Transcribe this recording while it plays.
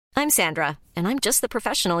I'm Sandra, and I'm just the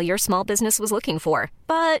professional your small business was looking for.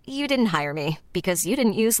 But you didn't hire me because you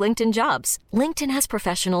didn't use LinkedIn Jobs. LinkedIn has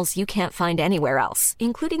professionals you can't find anywhere else,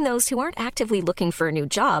 including those who aren't actively looking for a new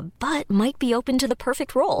job, but might be open to the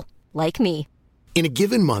perfect role, like me. In a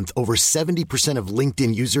given month, over 70% of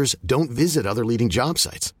LinkedIn users don't visit other leading job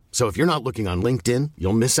sites. So if you're not looking on LinkedIn,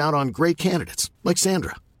 you'll miss out on great candidates like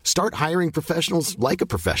Sandra. Start hiring professionals like a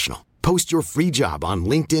professional. Post your free job on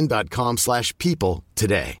linkedin.com/people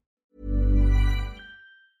today.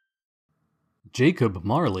 Jacob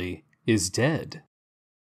Marley is dead.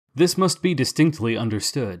 This must be distinctly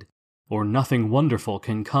understood, or nothing wonderful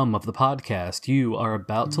can come of the podcast you are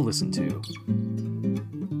about to listen to.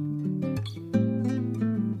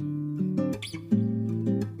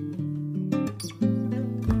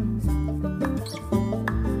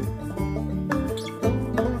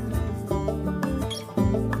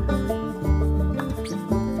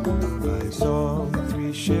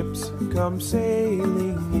 Ships come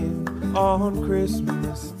sailing in on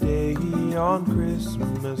Christmas Day, on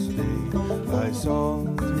Christmas Day. I saw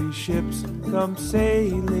 3 ships come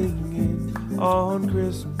sailing in on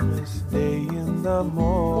Christmas Day in the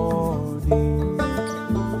morning.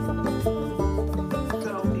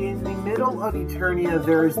 So in the middle of Eternia,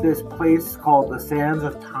 there's this place called the Sands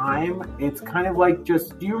of Time. It's kind of like do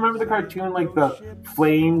you remember the cartoon, like the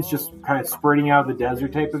flames just kind of spurting out of the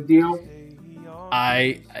desert type of deal?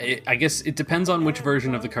 I guess it depends on which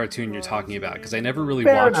version of the cartoon you're talking about, because I never really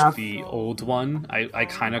watched the old one. I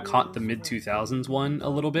kind of caught the mid-2000s one a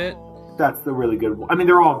little bit. That's the really good one. I mean,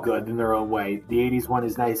 they're all good in their own way. The 80s one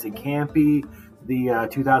is nice and campy. The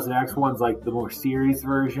 2000X one's like the more serious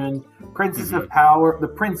version. Princess of Power, the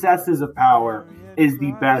Princesses of Power is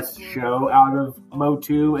the best show out of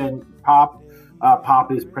Motu and Pop.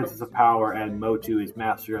 Pop is Princess of Power and Motu is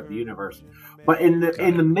Master of the Universe. But in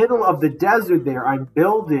the middle of the desert there, I'm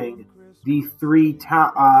building the 3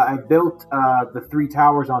 I built the 3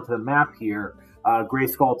 towers onto the map here: Gray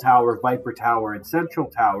Skull Tower, Viper Tower, and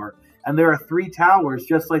Central Tower. And there are 3 towers,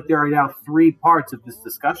 just like there are now 3 parts of this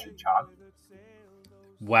discussion, John.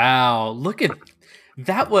 Wow! Look at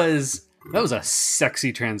that was a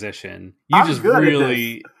sexy transition.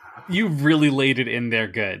 You really laid it in there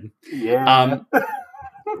good. Yeah.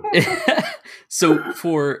 So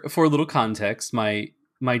for a little context, my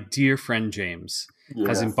dear friend James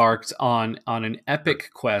has embarked on an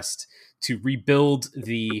epic quest to rebuild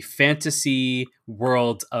the fantasy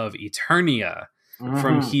world of Eternia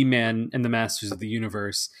from He-Man and the Masters of the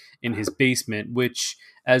Universe in his basement, which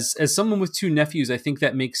as someone with 2 nephews, I think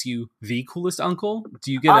that makes you the coolest uncle.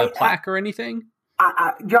 Do you get a plaque or anything?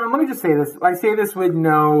 John, let me just say this. I say this with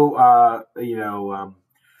no,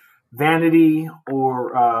 vanity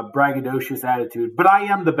or braggadocious attitude, but I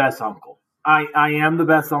am the best uncle. I am the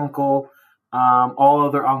best uncle. All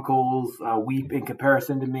other uncles weep in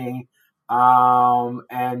comparison to me,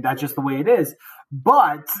 and that's just the way it is.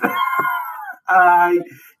 But I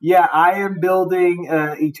am building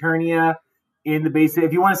Eternia in the basement.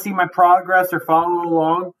 If you want to see my progress or follow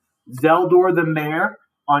along, Zeldor the Mayor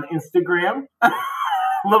on Instagram.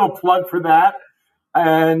 Little plug for that,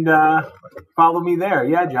 and follow me there.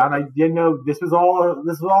 Yeah, John, I didn't know this was all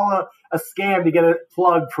a scam to get a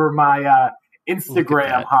plug for my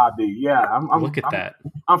Instagram hobby. Yeah,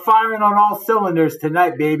 I'm firing on all cylinders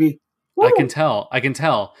tonight, baby. Woo! I can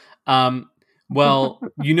tell. Well,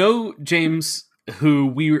 James, who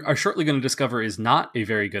we are shortly going to discover is not a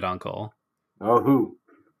very good uncle. Oh, who?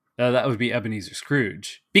 That would be Ebenezer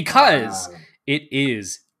Scrooge, because it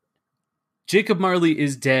is Jacob Marley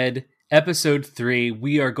is Dead, episode 3.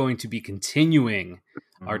 We are going to be continuing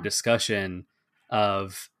our discussion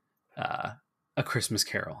of A Christmas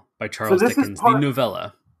Carol by Charles Dickens, the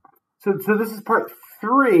novella. So this is part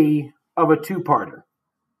 3 of a 2-parter.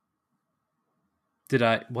 Did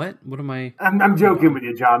I? What? What am I? I'm joking with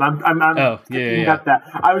you, John. I'm got that.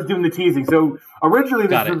 I was doing the teasing. So originally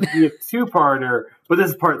this was be a 2-parter, but this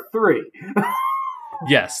is part 3.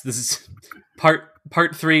 Yes, this is part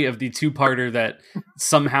 3 of the 2-parter that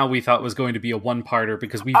somehow we thought was going to be a 1-parter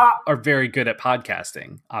because we are very good at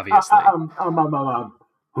podcasting, obviously.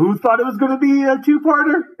 Who thought it was going to be a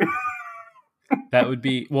 2-parter? That would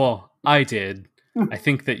be, well, I did. I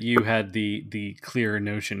think that you had the clearer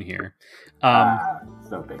notion here.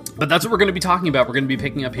 But that's what we're going to be talking about. We're going to be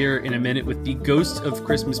picking up here in a minute with the Ghost of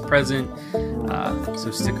Christmas Present.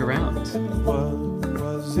 So stick around. What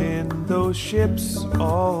was in those ships,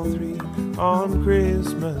 all 3, on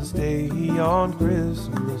Christmas Day, on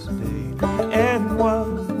Christmas Day? And what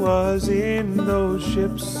was in those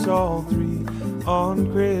ships, all 3,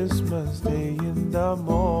 on Christmas Day in the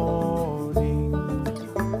morning?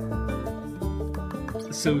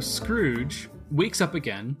 So Scrooge wakes up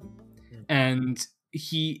again, and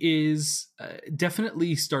he is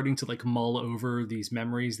definitely starting to like mull over these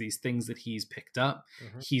memories, these things that he's picked up.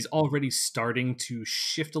 He's already starting to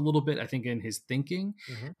shift a little bit, I think, in his thinking,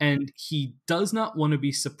 and he does not want to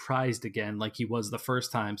be surprised again like he was the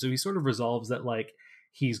first time. So he sort of resolves that like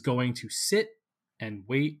he's going to sit and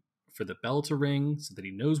wait for the bell to ring so that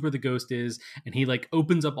he knows where the ghost is, and he like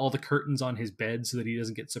opens up all the curtains on his bed so that he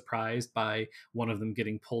doesn't get surprised by one of them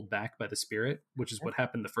getting pulled back by the spirit, which is what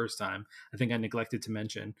happened the first time. I think I neglected to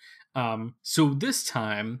mention. So this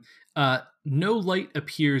time no light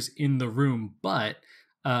appears in the room, but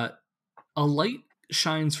a light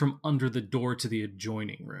shines from under the door to the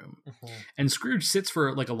adjoining room. And Scrooge sits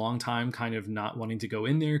for like a long time, kind of not wanting to go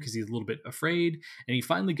in there because he's a little bit afraid, and he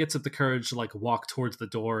finally gets up the courage to like walk towards the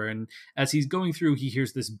door. And as he's going through, he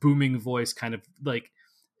hears this booming voice kind of like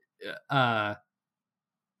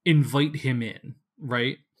invite him in,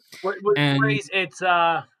 right? What phrase? It's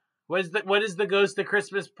what does the Ghost of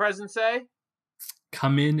Christmas Present say?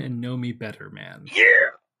 Come in and know me better, man.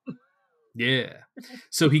 Yeah.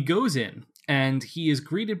 So he goes in, and he is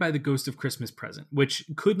greeted by the Ghost of Christmas Present, which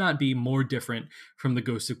could not be more different from the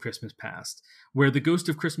Ghost of Christmas Past, where the Ghost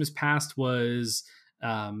of Christmas Past was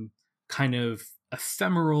kind of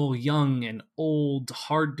ephemeral, young and old,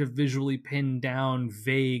 hard to visually pin down,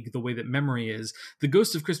 vague, the way that memory is. The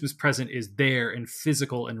Ghost of Christmas Present is there and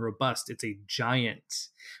physical and robust. It's a giant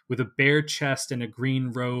with a bare chest and a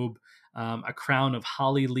green robe, a crown of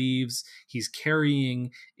holly leaves. He's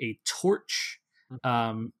carrying a torch,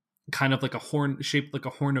 kind of like a horn, shaped like a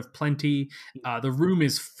horn of plenty. The room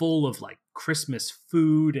is full of like Christmas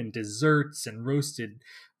food and desserts and roasted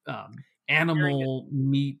animal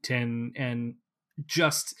meat, and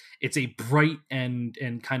just, it's a bright and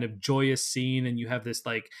kind of joyous scene, and you have this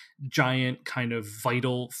like giant kind of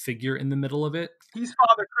vital figure in the middle of it. He's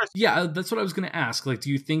Father Christmas. Yeah, that's what I was going to ask. Like,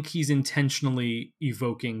 do you think he's intentionally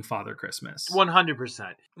evoking Father Christmas?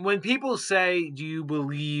 100%. When people say, do you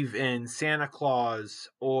believe in Santa Claus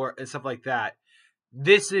or stuff like that,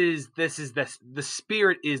 this is the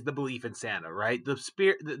spirit is the belief in Santa, right? The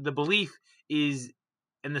spirit, the belief is,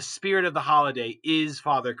 and the spirit of the holiday is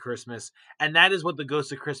Father Christmas. And that is what the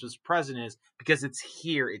Ghost of Christmas Present is, because it's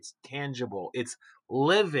here, it's tangible, it's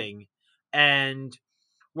living. And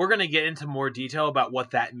we're going to get into more detail about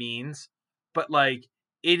what that means. But like,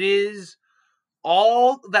 it is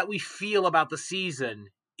all that we feel about the season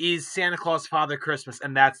is Santa Claus, Father Christmas,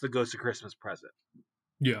 and that's the Ghost of Christmas Present.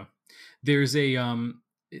 Yeah. There's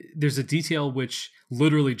a detail which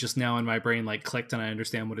literally just now in my brain like clicked, and I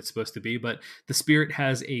understand what it's supposed to be, but the spirit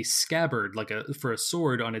has a scabbard for a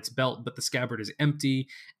sword on its belt, but the scabbard is empty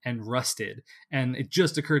and rusted. And it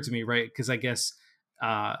just occurred to me, right? Because I guess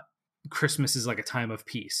Christmas is like a time of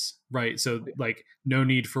peace, right? So like no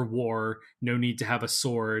need for war, no need to have a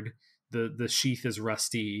sword. The sheath is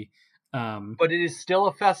rusty. But it is still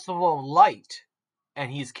a festival of light,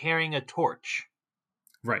 and he's carrying a torch.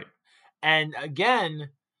 Right. And again,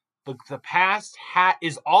 the past hat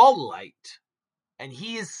is all light, and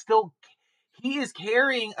he is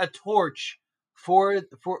carrying a torch for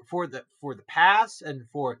the past and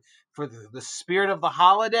for the spirit of the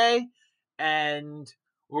holiday. And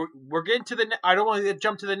we're getting to I don't want to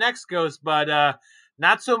jump to the next ghost, but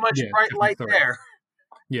not so much bright light there.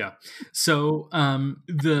 Yeah. So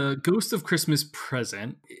the Ghost of Christmas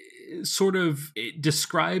Present sort of, it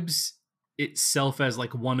describes itself as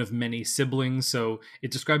like one of many siblings. So it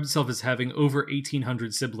describes itself as having over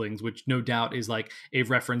 1,800 siblings, which no doubt is like a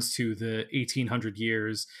reference to the 1,800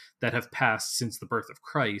 years that have passed since the birth of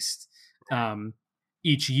Christ.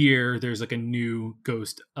 Each year there's like a new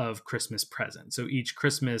Ghost of Christmas Present. So each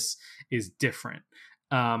Christmas is different.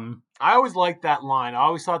 I always liked that line. I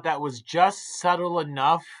always thought that was just subtle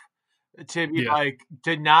enough to be like,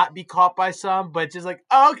 to not be caught by some, but just like,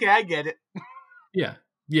 oh, okay, I get it.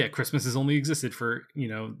 Yeah, Christmas has only existed for,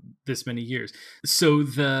 this many years. So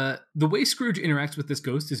the way Scrooge interacts with this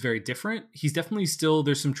ghost is very different. He's definitely still,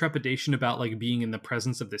 there's some trepidation about like being in the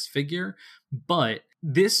presence of this figure, but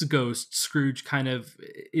this ghost, Scrooge kind of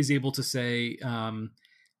is able to say,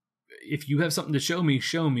 if you have something to show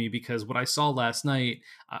me, because what I saw last night,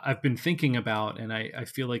 I've been thinking about, and I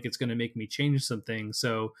feel like it's going to make me change something.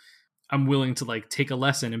 So I'm willing to like take a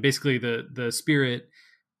lesson. And basically the spirit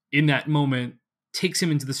in that moment takes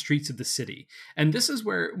him into the streets of the city. And this is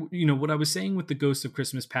where, what I was saying with the Ghost of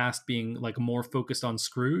Christmas Past being like more focused on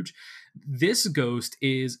Scrooge, this ghost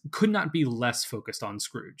could not be less focused on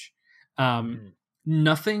Scrooge. None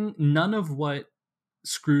of what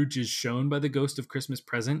Scrooge is shown by the Ghost of Christmas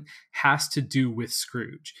Present has to do with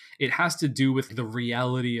Scrooge. It has to do with the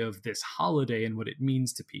reality of this holiday and what it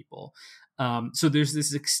means to people. So there's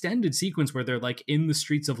this extended sequence where they're like in the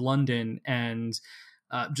streets of London and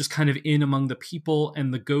just kind of in among the people,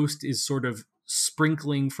 and the ghost is sort of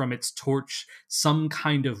sprinkling from its torch some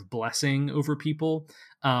kind of blessing over people.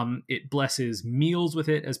 It blesses meals with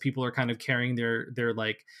it as people are kind of carrying their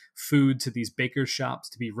like food to these bakers' shops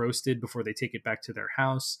to be roasted before they take it back to their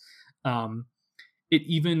house. It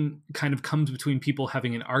even kind of comes between people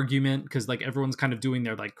having an argument because like everyone's kind of doing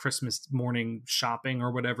their like Christmas morning shopping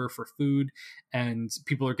or whatever for food, and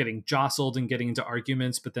people are getting jostled and getting into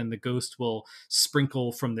arguments, but then the ghost will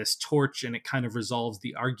sprinkle from this torch and it kind of resolves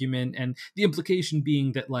the argument. And the implication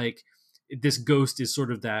being that like this ghost is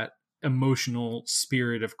sort of that emotional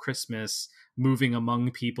spirit of Christmas moving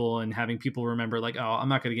among people and having people remember like, oh, I'm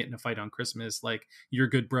not going to get in a fight on Christmas. Like, you're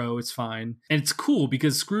good, bro. It's fine. And it's cool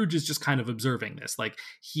because Scrooge is just kind of observing this. Like,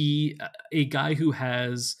 a guy who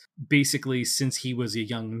has basically, since he was a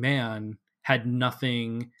young man, had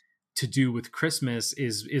nothing to do with Christmas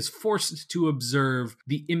is forced to observe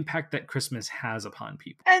the impact that Christmas has upon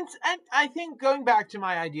people. And I think going back to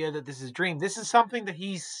my idea that this is dream, this is something that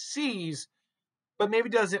he sees but maybe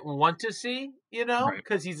doesn't want to see,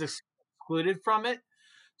 because he's excluded from it.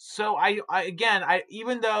 So I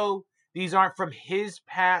even though these aren't from his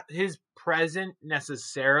present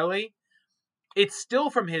necessarily, it's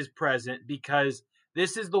still from his present because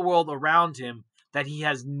this is the world around him that he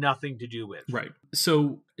has nothing to do with. Right.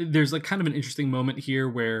 So there's like kind of an interesting moment here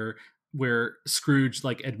where Scrooge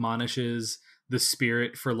like admonishes the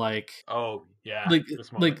spirit for like, oh yeah,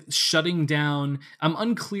 like shutting down. I'm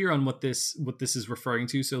unclear on what this is referring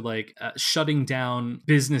to. So like shutting down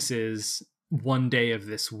businesses one day of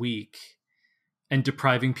this week and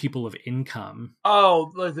depriving people of income.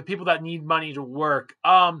 Oh, like the people that need money to work.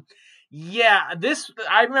 Yeah,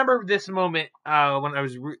 I remember this moment when I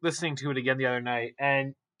was listening to it again the other night,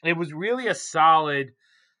 and it was really a solid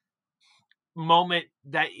moment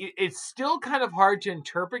that it's still kind of hard to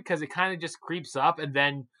interpret because it kind of just creeps up, and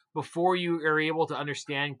then before you are able to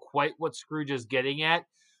understand quite what Scrooge is getting at,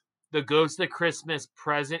 the Ghost of Christmas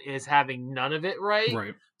Present is having none of it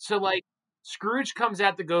right. So like Scrooge comes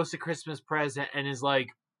at the Ghost of Christmas Present and is like,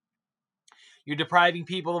 you're depriving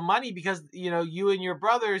people of money because you and your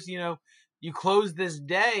brothers you close this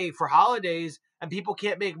day for holidays and people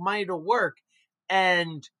can't make money to work.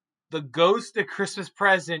 And the Ghost of Christmas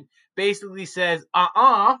Present basically says,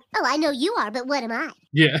 Oh, I know you are, but what am I?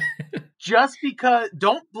 Yeah. Just because,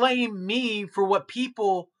 don't blame me for what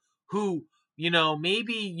people who,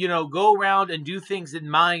 maybe, go around and do things in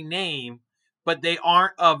my name, but they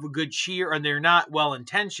aren't of good cheer and they're not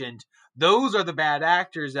well-intentioned. Those are the bad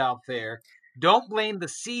actors out there. Don't blame the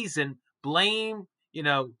season. Blame,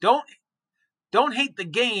 don't hate the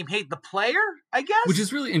game, hate the player, I guess. Which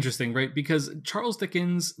is really interesting, right? Because Charles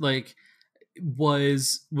Dickens, like,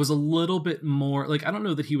 was a little bit more, like, I don't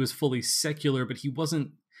know that he was fully secular, but he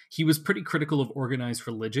was pretty critical of organized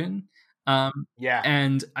religion. Yeah.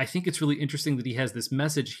 And I think it's really interesting that he has this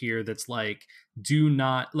message here that's like, do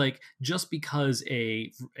not, like, just because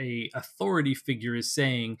a authority figure is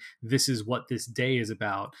saying this is what this day is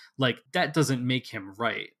about, like, that doesn't make him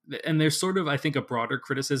right. And there's sort of, I think, a broader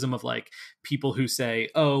criticism of like people who say,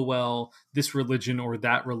 oh, well, this religion or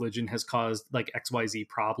that religion has caused like XYZ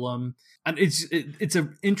problem. And it's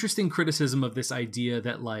an interesting criticism of this idea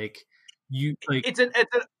that like, it's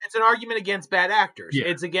an argument against bad actors. Yeah.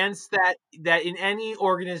 It's against that in any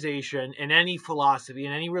organization, in any philosophy,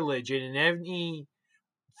 in any religion, in any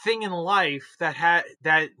thing in life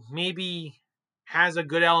that maybe has a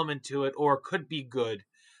good element to it or could be good,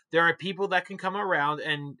 there are people that can come around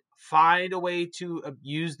and find a way to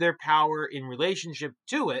use their power in relationship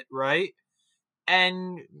to it, right?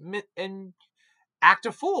 And act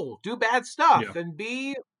a fool, do bad stuff, and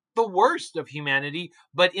be the worst of humanity,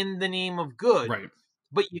 but in the name of good. Right.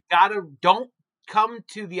 But don't come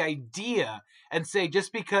to the idea and say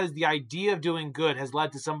just because the idea of doing good has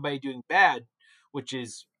led to somebody doing bad, which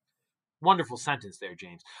is wonderful sentence there,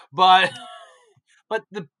 James. But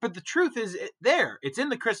the truth is it's in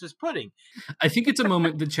the Christmas pudding. I think it's a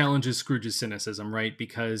moment that challenges Scrooge's cynicism, right?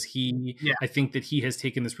 Because I think that he has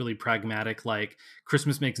taken this really pragmatic, like,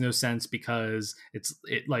 Christmas makes no sense because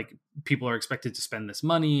it like people are expected to spend this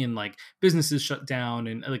money and like businesses shut down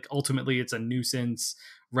and like ultimately it's a nuisance,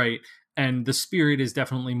 right? And the spirit is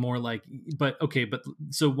definitely more like, but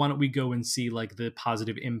so why don't we go and see like the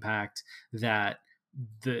positive impact that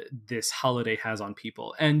this holiday has on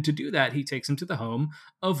people. And to do that, he takes him to the home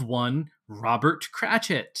of one Robert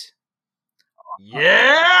Cratchit.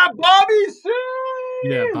 Yeah, Bobby C!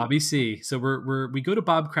 Yeah, Bobby C. So we go to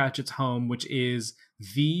Bob Cratchit's home, which is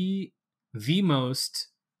the most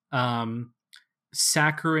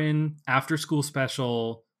saccharine after school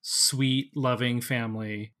special, sweet, loving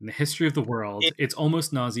family in the history of the world. It's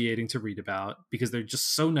almost nauseating to read about because they're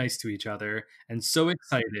just so nice to each other and so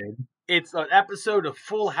excited. It's an episode of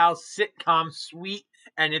Full House sitcom sweet,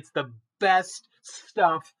 and it's the best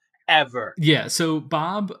stuff ever. Yeah, so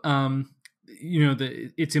Bob,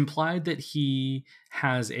 it's implied that he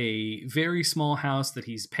has a very small house that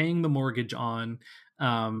he's paying the mortgage on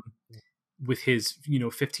with his,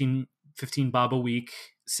 15 bob a week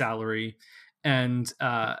salary. And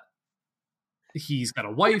he's got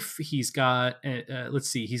a wife. He's got,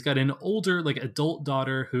 he's got an older, like, adult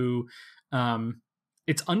daughter who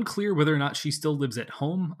it's unclear whether or not she still lives at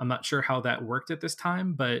home. I'm not sure how that worked at this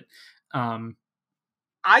time, but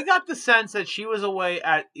I got the sense that she was away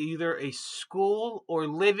at either a school or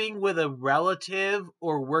living with a relative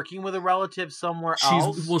or working with a relative somewhere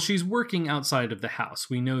else. Well, she's working outside of the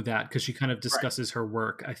house. We know that because she kind of discusses her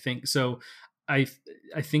work, I think. So I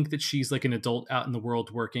think that she's like an adult out in the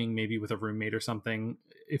world working, maybe with a roommate or something.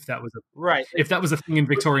 If that was if that was a thing in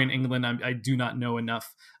Victorian England, I do not know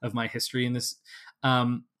enough of my history in this.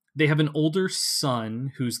 They have an older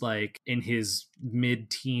son who's like in his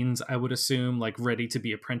mid-teens, I would assume, like ready to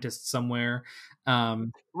be apprenticed somewhere.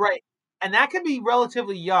 Right. And that could be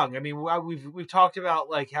relatively young. I mean, we've talked about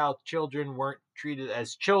like how children weren't treated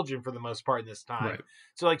as children for the most part in this time. Right.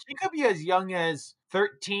 So like he could be as young as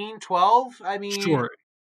 13, 12. I mean, sure.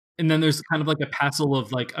 And then there's kind of like a passel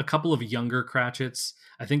of like a couple of younger Cratchits.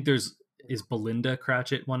 I think is Belinda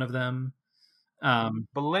Cratchit one of them.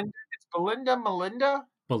 Belinda, it's Melinda.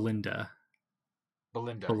 Belinda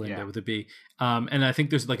yeah. with a B. And I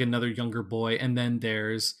think there's like another younger boy, and then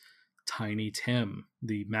there's Tiny Tim,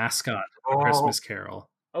 the mascot of A Christmas Carol.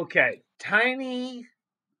 Okay, Tiny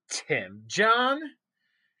Tim. John,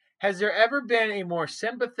 has there ever been a more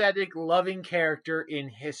sympathetic, loving character in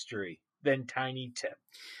history than Tiny Tim?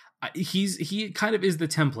 He kind of is the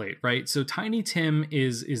template, right? So Tiny Tim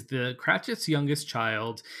is the Cratchit's youngest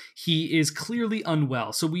child. He is clearly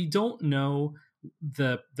unwell, so we don't know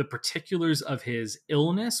the particulars of his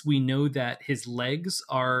illness. We know that his legs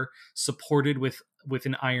are supported with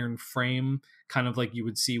an iron frame, kind of like you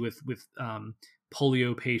would see with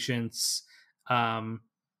polio patients.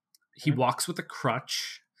 He walks with a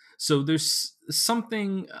crutch, so there's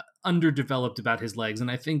something underdeveloped about his legs. And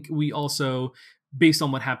I think we also, based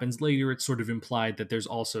on what happens later, it's sort of implied that there's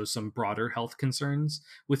also some broader health concerns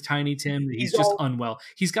with Tiny Tim. He's just unwell.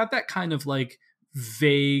 He's got that kind of like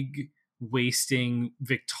vague, wasting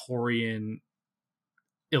Victorian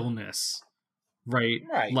illness, right?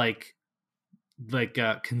 Like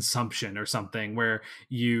consumption or something, where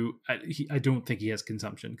I don't think he has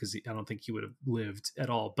consumption because I don't think he would have lived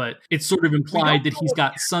at all, but it's sort of implied that he's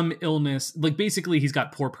got some illness, like basically he's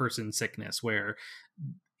got poor person sickness, where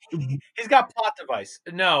he's got plot device.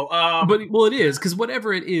 No, but it is, because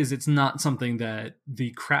whatever it is, it's not something that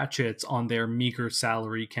the Cratchits on their meager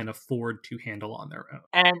salary can afford to handle on their own.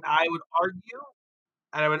 And I would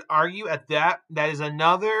argue at that is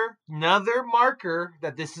another marker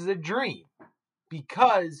that this is a dream,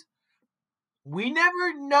 because we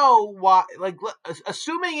never know why. Like,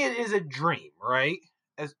 assuming it is a dream, right?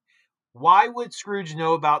 Why would Scrooge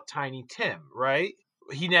know about Tiny Tim, right?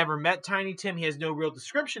 He never met Tiny Tim. He has no real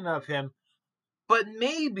description of him. But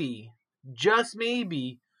maybe, just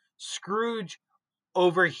maybe, Scrooge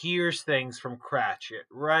overhears things from Cratchit,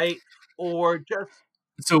 right? Or just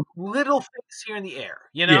little things here in the air.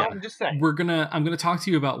 You know, I'm just saying. I'm gonna talk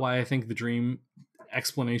to you about why I think the dream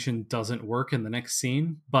explanation doesn't work in the next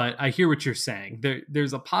scene, but I hear what you're saying.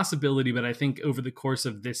 There's a possibility, but I think over the course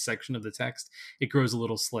of this section of the text, it grows a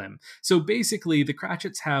little slim. So basically, the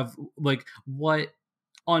Cratchits have like what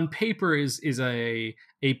on paper is a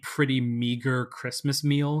pretty meager Christmas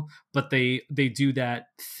meal, but they do that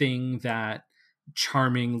thing that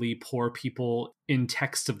charmingly poor people in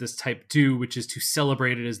texts of this type do, which is to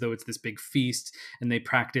celebrate it as though it's this big feast, and they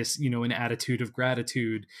practice, an attitude of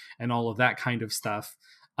gratitude and all of that kind of stuff.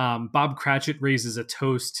 Bob Cratchit raises a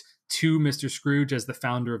toast to Mr. Scrooge as the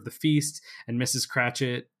founder of the feast, and Mrs.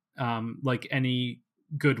 Cratchit, like any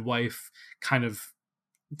good wife, kind of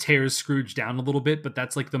tears Scrooge down a little bit, but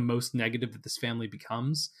that's like the most negative that this family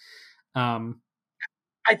becomes. I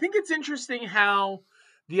think it's interesting how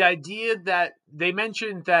the idea that they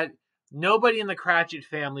mentioned that nobody in the Cratchit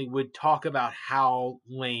family would talk about how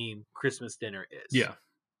lame Christmas dinner is. Yeah.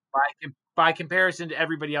 By comparison to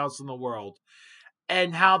everybody else in the world,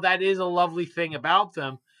 and how that is a lovely thing about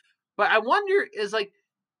them. But I wonder,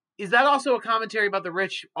 is is that also a commentary about the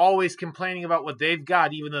rich always complaining about what they've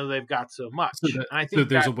got, even though they've got so much? I think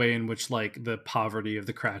there's a way in which like the poverty of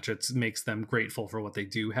the Cratchits makes them grateful for what they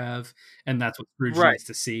do have, and that's what Scrooge needs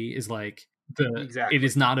to see is like it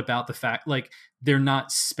is not about the fact like they're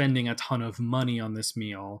not spending a ton of money on this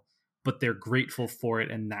meal, but they're grateful for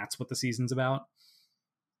it, and that's what the season's about.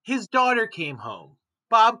 His daughter came home.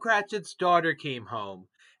 Bob Cratchit's daughter came home.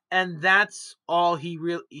 And that's all he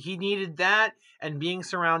needed, that and being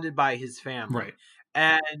surrounded by his family. Right.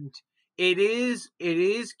 And it is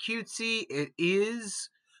cutesy. It is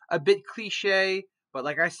a bit cliche. But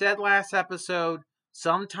like I said last episode,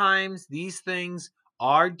 sometimes these things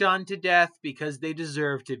are done to death because they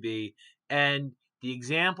deserve to be. And the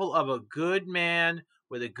example of a good man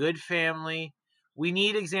with a good family, we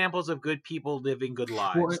need examples of good people living good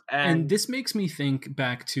lives. Well, and this makes me think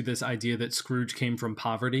back to this idea that Scrooge came from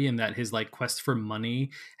poverty and that his like quest for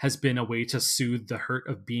money has been a way to soothe the hurt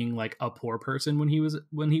of being like a poor person when he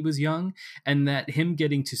was young, and that him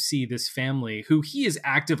getting to see this family who he is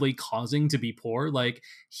actively causing to be poor, like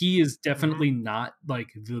he is definitely not like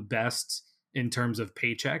the best in terms of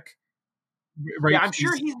paycheck. Right? Yeah, I'm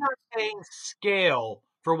sure he's not saying scale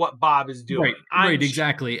for what Bob is doing. Right,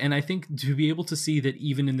 exactly. And I think to be able to see that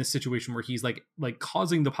even in this situation where he's like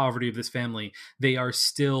causing the poverty of this family, they are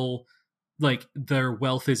still like their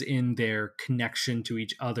wealth is in their connection to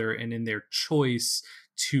each other and in their choice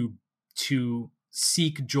to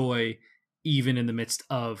seek joy even in the midst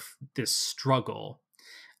of this struggle.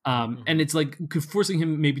 And it's like forcing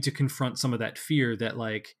him maybe to confront some of that fear that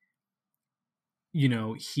like, you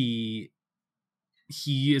know, he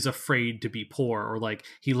is afraid to be poor, or like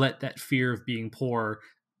he let that fear of being poor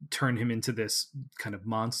turn him into this kind of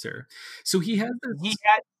monster. So he has this...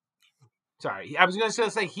 I was going to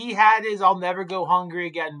say he had his "I'll never go hungry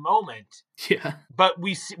again" moment. Yeah, but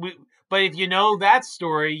but if you know that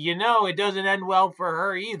story, you know it doesn't end well for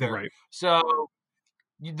her either. Right. So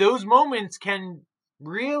those moments can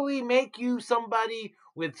really make you somebody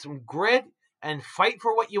with some grit and fight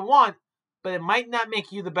for what you want. But it might not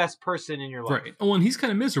make you the best person in your life. Right. Oh, and he's kind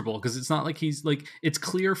of miserable because it's not like he's like, it's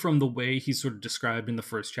clear from the way he's sort of described in the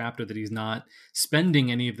first chapter that he's not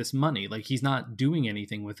spending any of this money. Like he's not doing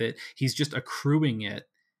anything with it. He's just accruing it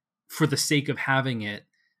for the sake of having it.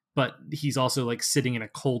 But he's also like sitting in a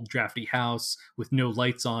cold, drafty house with no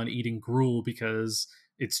lights on, eating gruel because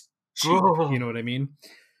it's cheap. You know what I mean?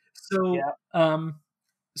 So,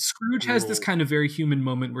 Scrooge has this kind of very human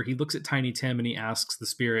moment where he looks at Tiny Tim and he asks the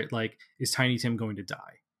spirit, like, is Tiny Tim going to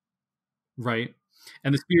die? Right?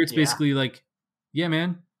 And the spirit's basically like, yeah,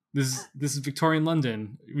 man, this is Victorian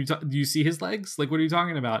London. Do you see his legs? Like, what are you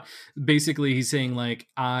talking about? Basically, he's saying, like,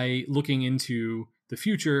 looking into the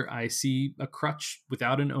future, I see a crutch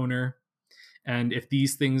without an owner. And if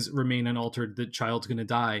these things remain unaltered, the child's going to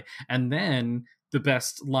die. And then the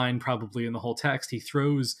best line probably in the whole text, he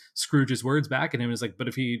throws Scrooge's words back at him and is like, but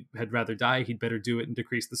if he had rather die, he'd better do it and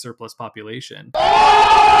decrease the surplus population.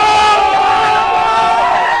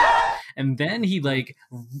 And then he like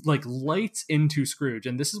lights into Scrooge.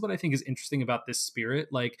 And this is what I think is interesting about this spirit.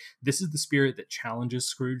 Like, this is the spirit that challenges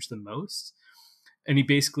Scrooge the most. And he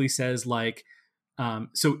basically says like,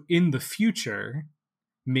 so in the future,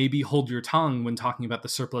 maybe hold your tongue when talking about the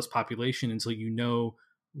surplus population until you know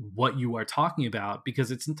what you are talking about, because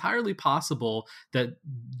it's entirely possible that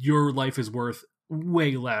your life is worth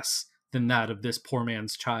way less than that of this poor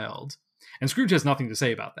man's child. And Scrooge has nothing to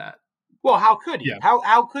say about that. Well, how could he? Yeah.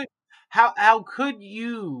 How could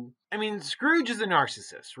you? I mean, Scrooge is a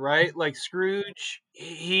narcissist, right? Like Scrooge,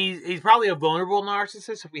 he's probably a vulnerable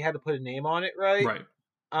narcissist if we had to put a name on it, right? Right.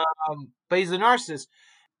 But he's a narcissist.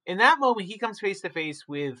 In that moment, he comes face to face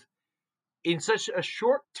with, in such a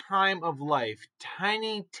short time of life,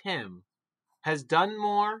 Tiny Tim has done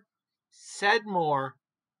more, said more,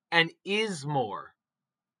 and is more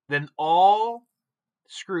than all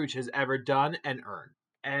Scrooge has ever done and earned.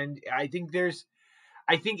 And I think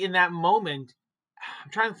in that moment, I'm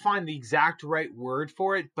trying to find the exact right word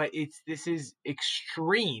for it, but this is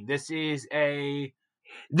extreme. This is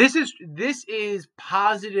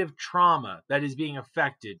positive trauma that is being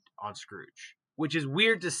affected on Scrooge. Which is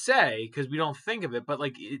weird to say because we don't think of it, but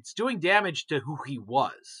like it's doing damage to who he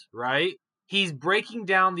was, right? He's breaking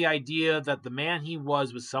down the idea that the man he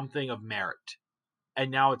was something of merit, and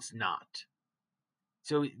now it's not.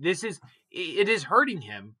 So it is hurting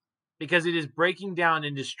him because it is breaking down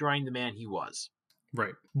and destroying the man he was.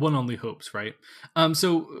 Right. One only hopes, right?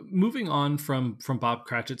 So moving on from Bob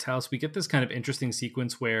Cratchit's house, we get this kind of interesting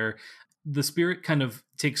sequence where the spirit kind of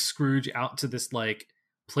takes Scrooge out to this like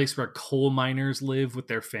place where coal miners live with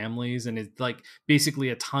their families, and it's like basically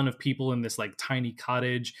a ton of people in this like tiny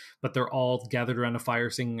cottage, but they're all gathered around a fire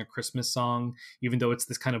singing a Christmas song, even though it's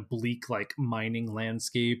this kind of bleak like mining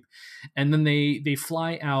landscape. And then they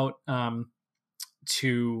fly out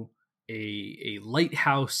to a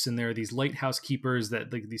lighthouse, and there are these lighthouse keepers,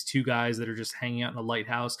 that like these two guys that are just hanging out in a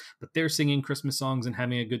lighthouse, but they're singing Christmas songs and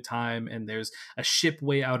having a good time. And there's a ship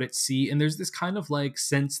way out at sea, and there's this kind of like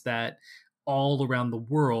sense that all around the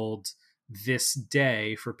world, this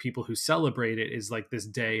day for people who celebrate it is like this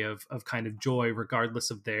day of kind of joy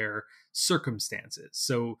regardless of their circumstances.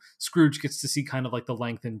 So Scrooge gets to see kind of like the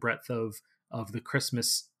length and breadth of the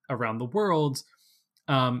Christmas around the world,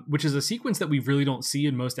 which is a sequence that we really don't see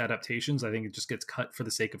in most adaptations. I think it just gets cut for the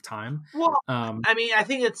sake of time. Well, I mean, I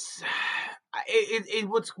think it's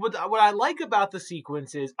what I like about the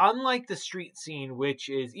sequence is, unlike the street scene, which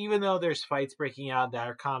is, even though there's fights breaking out that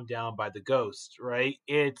are calmed down by the ghost, right?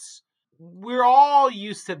 We're all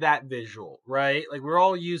used to that visual, right? Like we're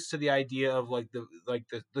all used to the idea of like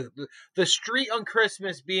the street on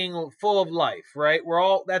Christmas being full of life, right?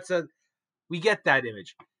 We get that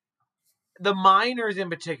image. The miners in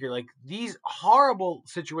particular, like these horrible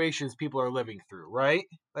situations people are living through, right?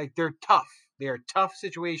 Like they're tough. They are tough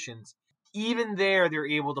situations. Even there, they're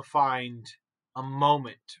able to find a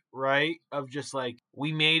moment, right? Of just like,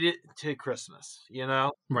 we made it to Christmas, you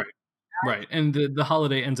know? Right. And the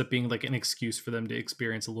holiday ends up being like an excuse for them to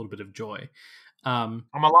experience a little bit of joy. I'm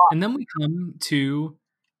alive. And then we come to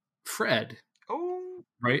Fred. Oh.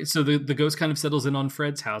 Right. So the ghost kind of settles in on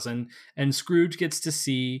Fred's house, and Scrooge gets to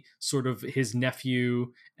see sort of his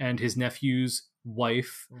nephew and his nephew's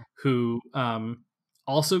wife, who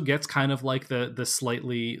also gets kind of like the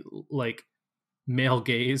slightly like male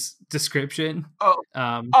gaze description.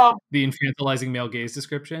 The infantilizing male gaze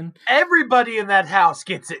description. Everybody in that house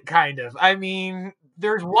gets it, kind of. I mean,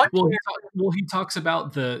 there's one. He talks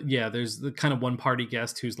about there's the kind of one party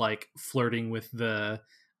guest who's like flirting with the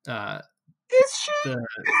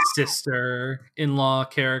sister-in-law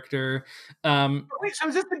character. Wait, so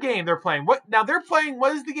is this the game they're playing? What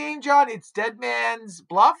is the game, John? It's Dead Man's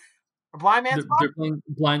Bluff? Or Blind Man's Bluff? They're playing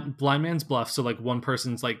blind Man's Bluff. So like one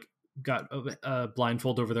person's like got a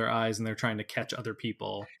blindfold over their eyes and they're trying to catch other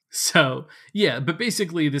people. So yeah, but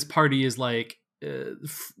basically this party is like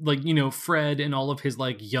Fred and all of his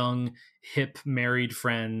like young hip married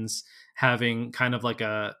friends having kind of like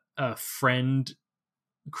a friend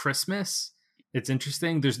Christmas. It's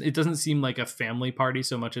interesting. It doesn't seem like a family party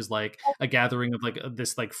so much as like a gathering of like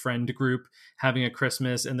this like friend group having a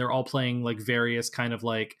Christmas, and they're all playing like various kind of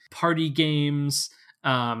like party games.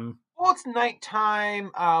 Well, it's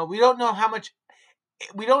nighttime. We don't know how much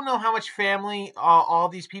family all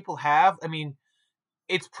these people have. I mean,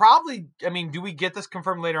 it's probably. I mean, do we get this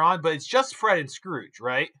confirmed later on? But it's just Fred and Scrooge,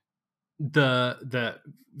 right? The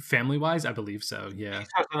family wise, I believe so. Yeah.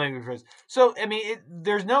 So I mean,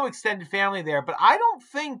 there's no extended family there, but I don't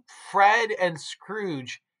think Fred and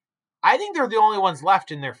Scrooge. I think they're the only ones left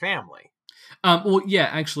in their family. Well, yeah,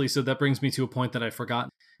 actually, so that brings me to a point that I forgot.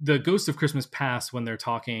 The Ghost of Christmas Past, when they're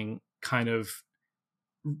talking, kind of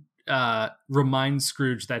reminds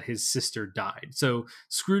Scrooge that his sister died. So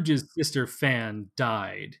Scrooge's sister Fan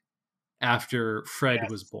died after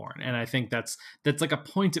Fred was born, and I think that's like a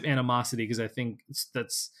point of animosity, because I think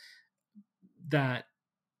that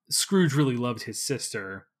Scrooge really loved his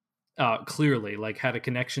sister, clearly, like had a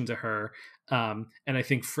connection to her, and I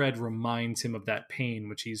think Fred reminds him of that pain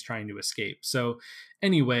which he's trying to escape. So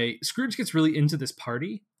anyway, Scrooge gets really into this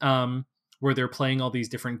party, where they're playing all these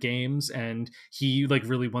different games, and he like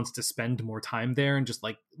really wants to spend more time there and just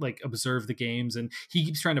like observe the games, and he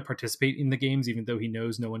keeps trying to participate in the games even though he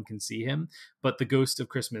knows no one can see him. But the Ghost of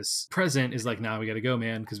Christmas Present is like, nah, we gotta go,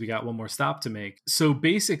 man, because we got one more stop to make. So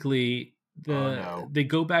basically they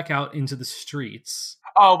go back out into the streets.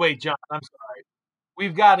 Oh wait, John, I'm sorry,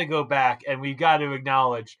 we've got to go back and we've got to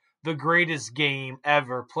acknowledge the greatest game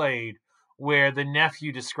ever played, where the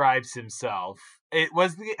nephew describes himself.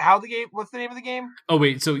 What's the name of the game? Oh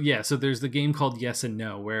wait, so there's the game called Yes and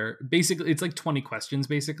No, where basically it's like 20 questions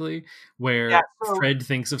basically, where Fred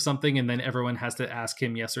thinks of something and then everyone has to ask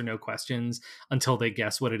him yes or no questions until they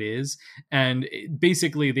guess what it is. And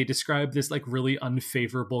basically they describe this like really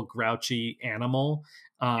unfavorable, grouchy animal.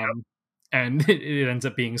 And it ends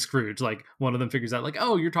up being Scrooge. Like one of them figures out like,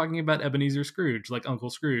 oh, you're talking about Ebenezer Scrooge, like Uncle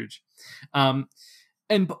Scrooge. And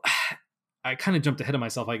I kind of jumped ahead of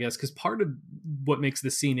myself, I guess, because part of what makes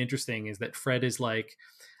this scene interesting is that Fred is like,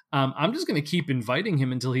 I'm just going to keep inviting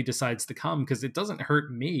him until he decides to come, because it doesn't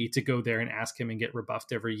hurt me to go there and ask him and get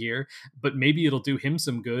rebuffed every year, but maybe it'll do him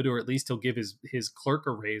some good, or at least he'll give his clerk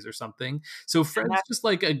a raise or something. So Fred's just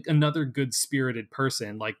like another good spirited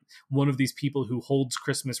person, like one of these people who holds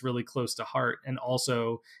Christmas really close to heart, and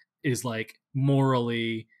also is like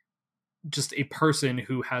morally just a person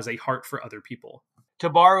who has a heart for other people. To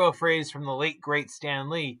borrow a phrase from the late great Stan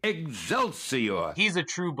Lee, Excelsior! He's a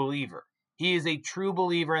true believer. He is a true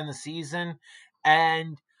believer in the season,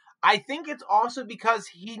 and I think it's also because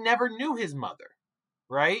he never knew his mother,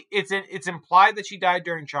 right? It's implied that she died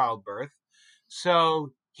during childbirth,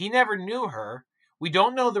 so he never knew her. We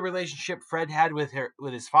don't know the relationship Fred had with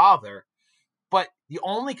his father, but the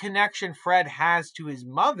only connection Fred has to his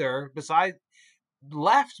mother, besides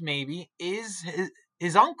left maybe, is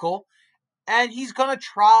his uncle, and he's gonna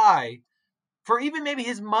try, for even maybe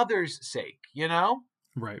his mother's sake, you know?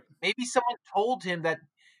 Right. Maybe someone told him that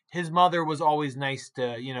his mother was always nice to,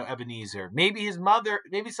 Ebenezer. Maybe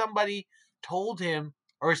somebody told him,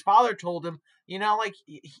 or his father told him, like,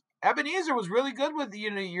 Ebenezer was really good with,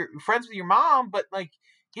 your friends with your mom, but like,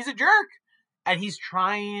 he's a jerk. And he's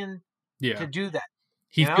trying to do that.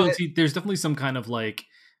 He feels there's definitely some kind of like,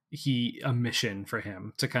 a mission for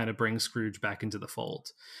him to kind of bring Scrooge back into the fold.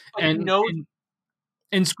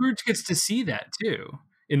 And Scrooge gets to see that too.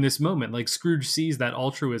 In this moment, like Scrooge sees that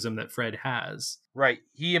altruism that Fred has. Right.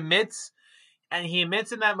 He admits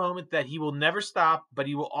in that moment that he will never stop, but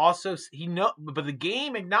he will also, but the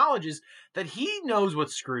game acknowledges that he knows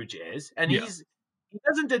what Scrooge is, and he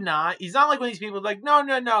doesn't deny. He's not like one of these people like,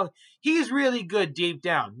 no, he's really good deep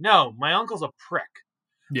down. No, my uncle's a prick.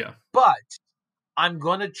 Yeah. But I'm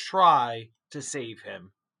going to try to save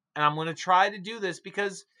him. And I'm going to try to do this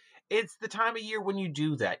because it's the time of year when you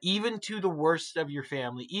do that, even to the worst of your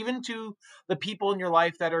family, even to the people in your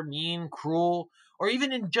life that are mean, cruel, or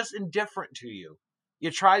even just indifferent to you.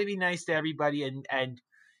 You try to be nice to everybody, and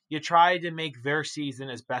you try to make their season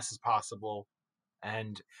as best as possible.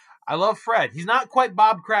 And I love Fred. He's not quite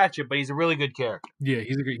Bob Cratchit, but he's a really good character. Yeah,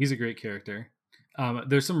 he's a great character.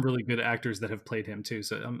 There's some really good actors that have played him too,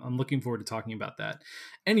 so I'm looking forward to talking about that.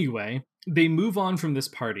 Anyway, they move on from this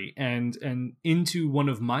party and into one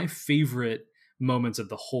of my favorite moments of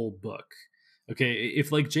the whole book. Okay,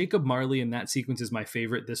 if like Jacob Marley in that sequence is my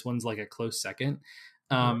favorite, this one's like a close second.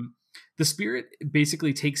 The spirit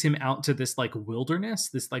basically takes him out to this like wilderness,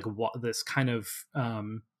 this kind of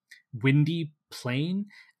windy plain,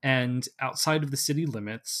 and outside of the city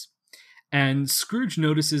limits. And Scrooge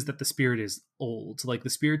notices that the spirit is old, like the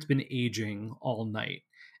spirit's been aging all night.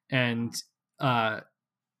 And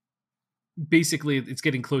basically it's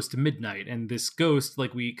getting close to midnight. And this ghost,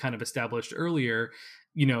 like we kind of established earlier,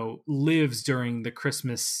 lives during the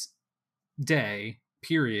Christmas day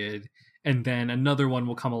period. And then another one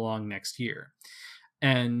will come along next year.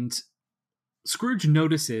 And Scrooge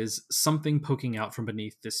notices something poking out from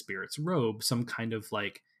beneath the spirit's robe, some kind of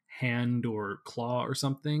like hand or claw or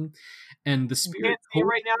something, and the spirit. You can't see it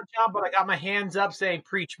right now, John, but I got my hands up saying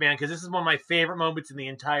 "preach, man," because this is one of my favorite moments in the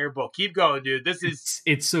entire book. Keep going, dude. This is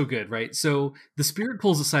it's so good, right? So the spirit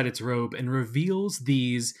pulls aside its robe and reveals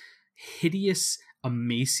these hideous,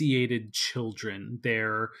 emaciated children.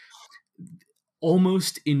 They're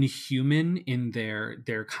almost inhuman in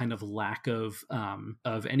their kind of lack of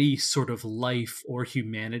any sort of life or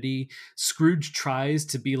humanity. Scrooge tries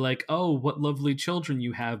to be like, oh, what lovely children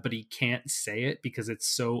you have, but he can't say it because it's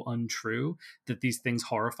so untrue that these things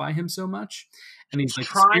horrify him so much. And he's like,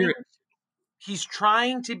 he's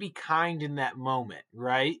trying to be kind in that moment,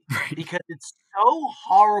 right? Because it's so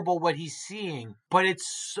horrible what he's seeing, but it's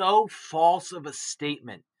so false of a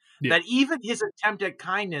statement that even his attempt at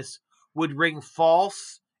kindness would ring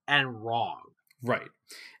false and wrong. Right.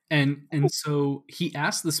 And so he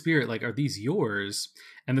asks the spirit, like, are these yours?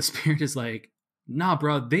 And the spirit is like, nah,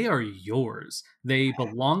 bro, they are yours. They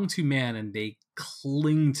belong to man and they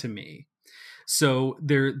cling to me. So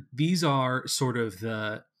these are sort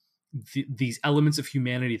of these elements of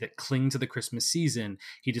humanity that cling to the Christmas season.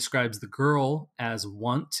 He describes the girl as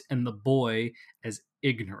want and the boy as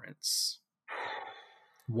ignorance.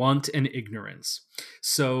 Want and ignorance.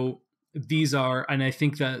 So these are, and I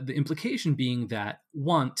think that the implication being that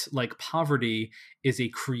want, like poverty, is a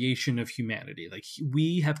creation of humanity. Like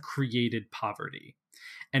we have created poverty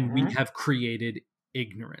and we have created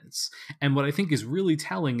ignorance. And what I think is really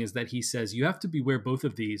telling is that he says you have to beware both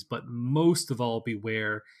of these, but most of all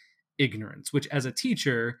beware ignorance, which as a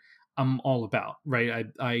teacher, I'm all about, right?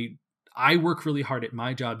 I work really hard at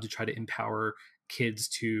my job to try to empower kids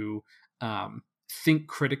to think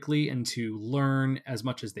critically and to learn as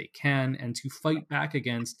much as they can and to fight back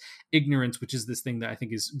against ignorance, which is this thing that I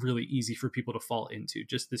think is really easy for people to fall into.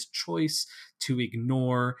 Just this choice to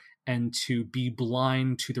ignore and to be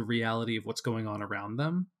blind to the reality of what's going on around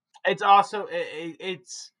them. It's also,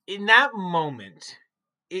 it's in that moment.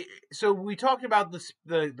 So we talked about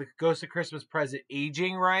the Ghost of Christmas Present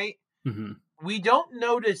aging, right? Mm-hmm. We don't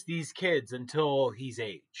notice these kids until he's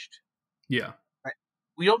aged. Yeah. Right?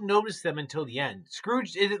 We don't notice them until the end.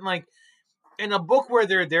 Scrooge isn't like, in a book where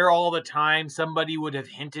they're there all the time, somebody would have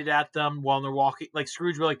hinted at them while they're walking. Like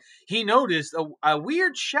Scrooge would he noticed a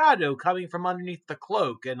weird shadow coming from underneath the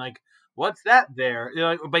cloak, and like, what's that there?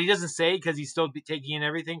 But he doesn't say because he's still taking in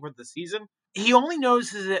everything for the season. He only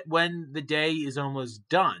notices it when the day is almost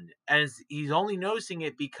done, and he's only noticing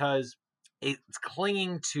it because it's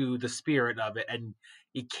clinging to the spirit of it, and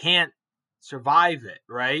he can't survive it,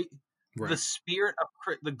 right? Right. The spirit of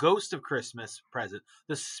the Ghost of Christmas Present,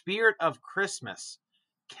 the spirit of Christmas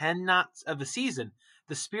the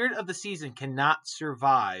spirit of the season cannot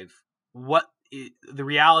survive the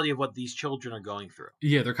reality of what these children are going through.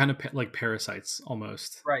 Yeah, they're kind of like parasites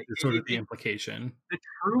almost. Right. It's sort of the implication. The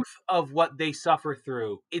truth of what they suffer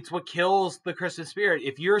through, it's what kills the Christmas spirit.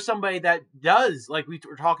 If you're somebody that does, like we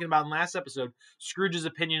were talking about in last episode, Scrooge's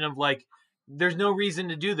opinion of like, there's no reason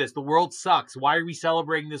to do this. The world sucks. Why are we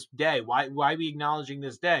celebrating this day? Why are we acknowledging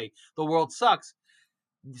this day? The world sucks.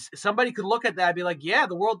 Somebody could look at that and be like, yeah,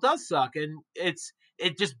 the world does suck. And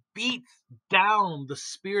it just beats down the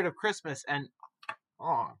spirit of Christmas. And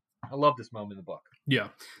I love this moment in the book. Yeah.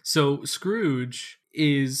 So Scrooge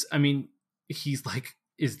is, I mean, he's like,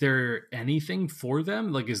 is there anything for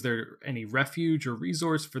them? Like, is there any refuge or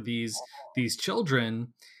resource for these children?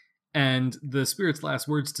 And the spirit's last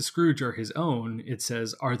words to Scrooge are his own. It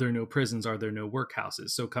says, "Are there no prisons? Are there no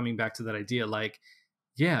workhouses?" So coming back to that idea, like,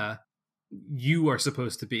 yeah, you are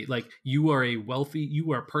supposed to be like, you are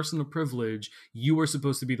a person of privilege. You are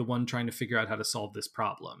supposed to be the one trying to figure out how to solve this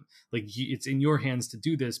problem. Like, it's in your hands to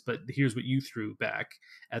do this, but here's what you threw back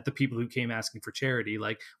at the people who came asking for charity.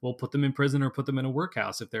 Like, well, put them in prison or put them in a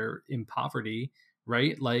workhouse if they're in poverty,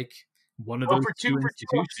 right? Like, one of those two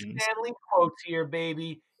institutions. Stanley quotes here,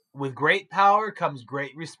 baby. With great power comes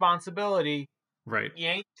great responsibility. Right. You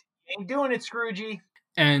ain't doing it, Scroogey.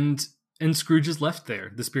 And Scrooge is left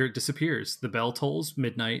there. The spirit disappears. The bell tolls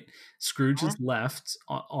midnight. Scrooge is left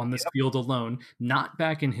on this field alone, not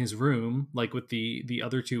back in his room like with the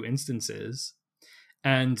other two instances.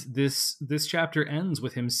 And this chapter ends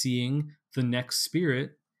with him seeing the next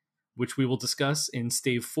spirit, which we will discuss in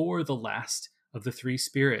Stave 4, the last of the three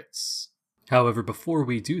spirits. However, before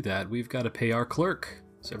we do that, we've got to pay our clerk.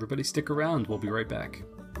 So everybody stick around. We'll be right back.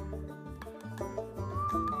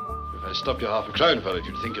 If I stopped you half a crown for it,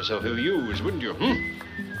 you'd think yourself ill-used, wouldn't you?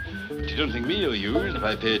 But you don't think me ill-used if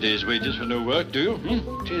I pay a day's wages for no work, do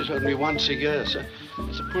you? It is only once a year, sir.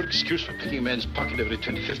 It's a poor excuse for picking a man's pocket every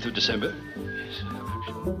 25th of December. Yes, I'm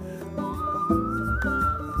sure.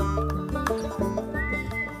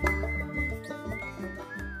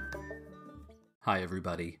 Hi,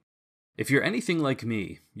 everybody. If you're anything like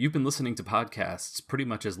me, you've been listening to podcasts pretty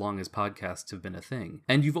much as long as podcasts have been a thing,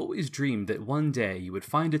 and you've always dreamed that one day you would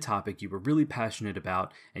find a topic you were really passionate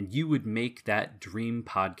about and you would make that dream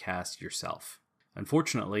podcast yourself.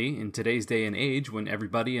 Unfortunately, in today's day and age, when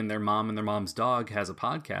everybody and their mom's dog has a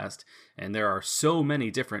podcast, and there are so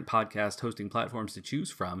many different podcast hosting platforms to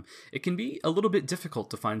choose from, it can be a little bit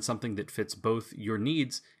difficult to find something that fits both your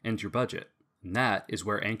needs and your budget. And that is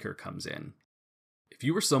where Anchor comes in. If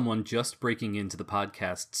you are someone just breaking into the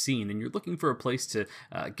podcast scene and you're looking for a place to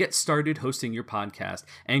get started hosting your podcast,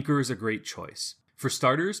 Anchor is a great choice. For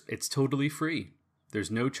starters, it's totally free. There's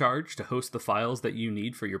no charge to host the files that you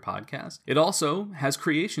need for your podcast. It also has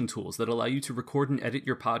creation tools that allow you to record and edit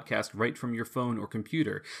your podcast right from your phone or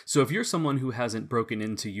computer. So if you're someone who hasn't broken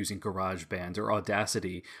into using GarageBand or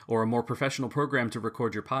Audacity or a more professional program to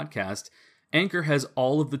record your podcast, Anchor has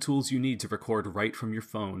all of the tools you need to record right from your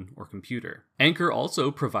phone or computer. Anchor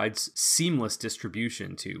also provides seamless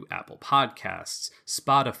distribution to Apple Podcasts,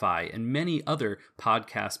 Spotify, and many other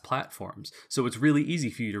podcast platforms, so it's really easy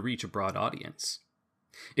for you to reach a broad audience.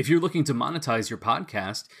 If you're looking to monetize your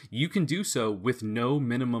podcast, you can do so with no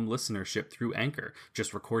minimum listenership through Anchor.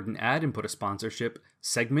 Just record an ad and put a sponsorship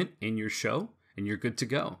segment in your show, and you're good to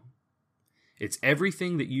go. It's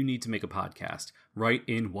everything that you need to make a podcast right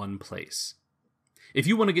in one place. If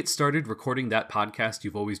you want to get started recording that podcast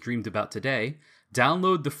you've always dreamed about today,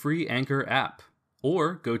 download the free Anchor app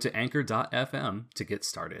or go to anchor.fm to get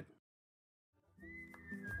started.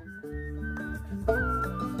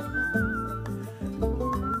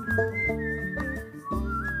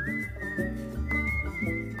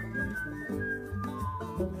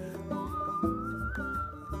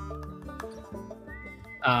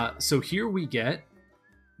 So here we get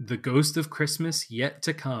the ghost of Christmas yet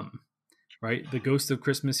to come, right? The ghost of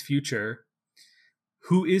Christmas future,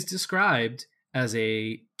 who is described as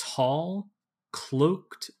a tall,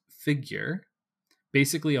 cloaked figure,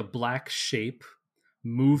 basically a black shape,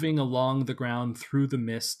 moving along the ground through the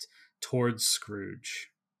mist towards Scrooge.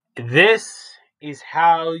 This is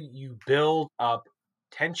how you build up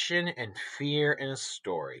tension and fear in a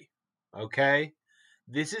story, okay?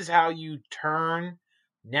 This is how you turn,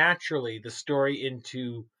 naturally, the story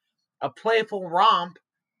into a playful romp,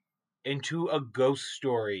 into a ghost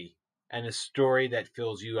story, and a story that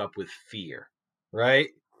fills you up with fear, right?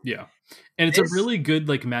 Yeah. And it's a really good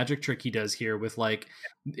like magic trick he does here with like,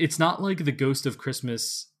 it's not like the ghost of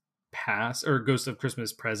Christmas past or ghost of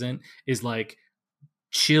Christmas present is like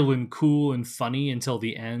chill and cool and funny until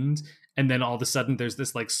the end, and then all of a sudden there's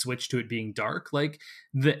this like switch to it being dark. Like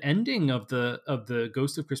the ending of the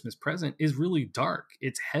ghost of Christmas present is really dark.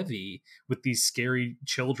 It's heavy with these scary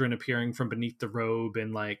children appearing from beneath the robe,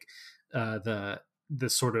 and like the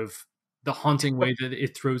sort of the haunting way that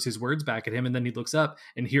it throws his words back at him, and then he looks up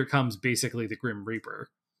and here comes basically the Grim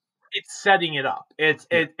Reaper. It's setting it up. It's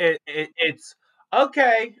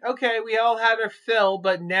okay, we all had our fill,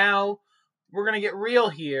 but now we're going to get real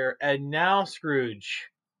here, and now Scrooge,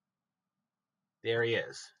 there he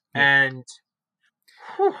is. Yeah. And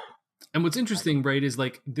whew. And what's interesting, right, is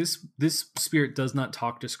like this spirit does not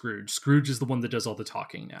talk to Scrooge. Scrooge is the one that does all the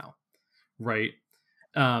talking now, right?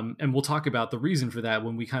 And we'll talk about the reason for that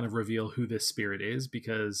when we kind of reveal who this spirit is,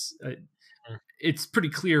 because it's pretty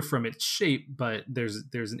clear from its shape, but there's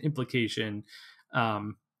an implication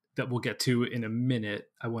that we'll get to in a minute.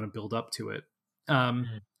 I want to build up to it.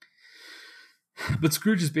 But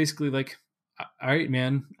Scrooge is basically like, all right,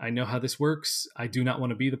 man, I know how this works. I do not want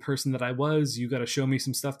to be the person that I was. You got to show me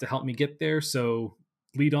some stuff to help me get there. So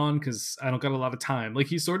lead on, because I don't got a lot of time. Like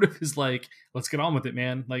he sort of is like, let's get on with it,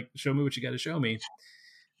 man. Like, show me what you got to show me.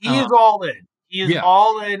 He is all in. He is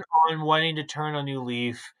all in on wanting to turn a new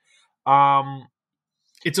leaf.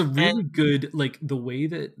 It's a really good, like the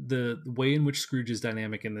way in which Scrooge's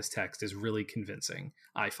dynamic in this text is really convincing,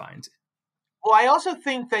 I find. Well, I also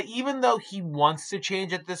think that even though he wants to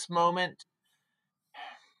change at this moment,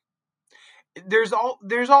 there's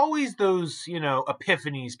always those,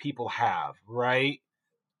 epiphanies people have, right?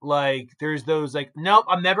 Like there's those like, nope,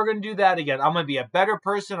 I'm never going to do that again. I'm going to be a better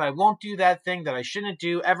person. I won't do that thing that I shouldn't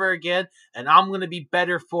do ever again, and I'm going to be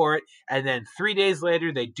better for it. And then 3 days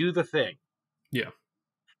later, they do the thing. Yeah.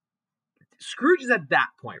 Scrooge is at that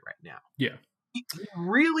point right now. Yeah. He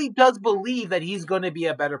really does believe that he's going to be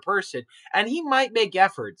a better person, and he might make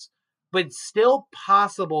efforts, but it's still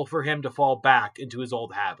possible for him to fall back into his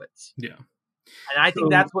old habits. Yeah. And I think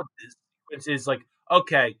that's what this sequence is like.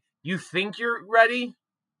 Okay, you think you're ready?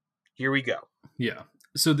 Here we go. Yeah.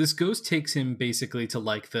 So this ghost takes him basically to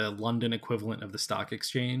like the London equivalent of the stock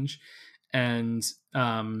exchange. And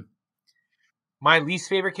my least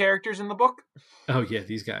favorite characters in the book. Oh yeah,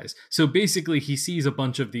 these guys. So basically he sees a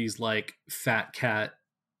bunch of these like fat cat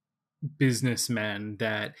businessmen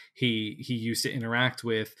that he used to interact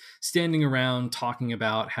with standing around talking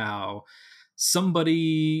about how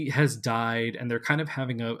somebody has died, and they're kind of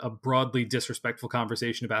having a broadly disrespectful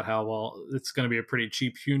conversation about how, well, it's going to be a pretty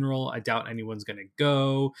cheap funeral. I doubt anyone's going to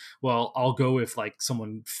go. Well, I'll go if like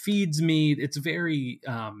someone feeds me. It's very,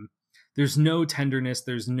 there's no tenderness.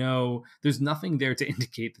 There's nothing there to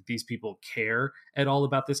indicate that these people care at all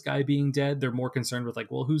about this guy being dead. They're more concerned with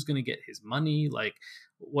like, well, who's going to get his money? Like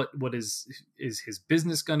what is his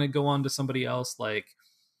business going to go on to somebody else? Like,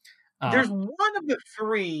 there's one of the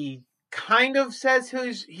three kind of says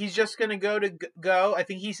he's just going to go. I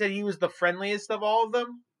think he said he was the friendliest of all of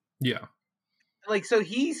them. Yeah. Like, so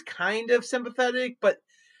he's kind of sympathetic, but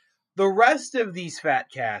the rest of these fat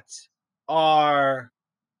cats are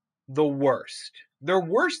the worst. They're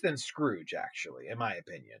worse than Scrooge, actually, in my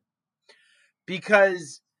opinion.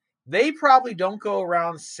 Because they probably don't go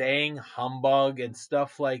around saying humbug and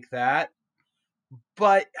stuff like that.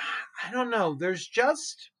 But I don't know.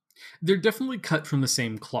 They're definitely cut from the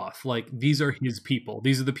same cloth. Like, these are his people.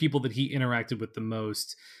 These are the people that he interacted with the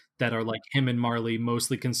most, that are like him and Marley,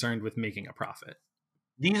 mostly concerned with making a profit.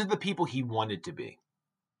 These are the people he wanted to be.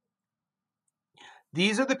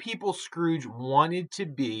 These are the people Scrooge wanted to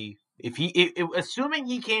be. Assuming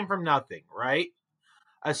he came from nothing, right?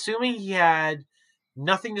 Assuming he had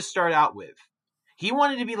nothing to start out with. He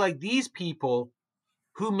wanted to be like these people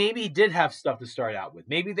who maybe did have stuff to start out with.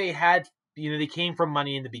 Maybe they had, they came from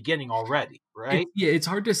money in the beginning already, right? It's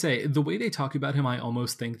hard to say. The way they talk about him, I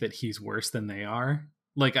almost think that he's worse than they are.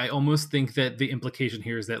 Like, I almost think that the implication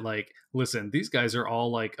here is that, like, listen, these guys are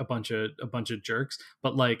all like a bunch of jerks,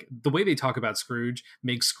 but like the way they talk about Scrooge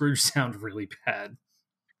makes Scrooge sound really bad.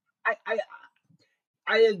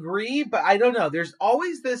 I agree, but I don't know. There's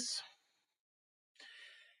always this.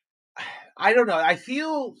 I don't know. I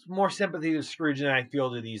feel more sympathy to Scrooge than I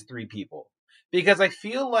feel to these three people, because I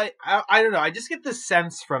feel like I don't know. I just get the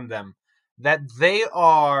sense from them that they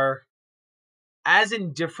are as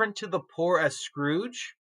indifferent to the poor as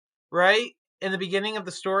Scrooge, right? In the beginning of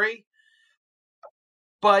the story.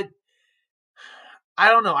 But I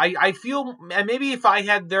don't know. I feel, and maybe if I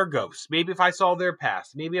had their ghosts, maybe if I saw their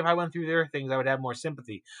past, maybe if I went through their things, I would have more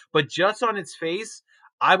sympathy. But just on its face,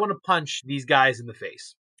 I want to punch these guys in the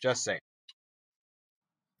face. Just saying.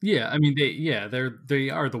 Yeah, I mean, they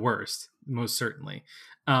are the worst, most certainly.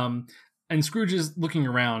 And Scrooge is looking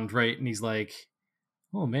around, right? And he's like,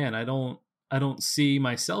 oh man, I don't see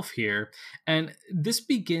myself here. And this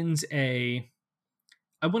begins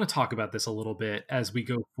I want to talk about this a little bit as we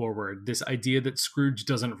go forward. This idea that Scrooge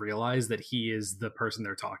doesn't realize that he is the person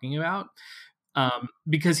they're talking about.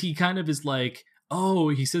 Because he kind of is like, oh,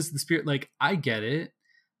 he says to the spirit, like, I get it.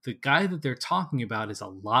 The guy that they're talking about is a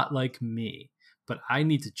lot like me, but I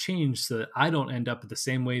need to change so that I don't end up the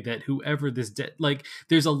same way that whoever this like,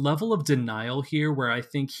 there's a level of denial here where I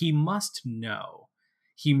think he must know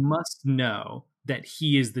that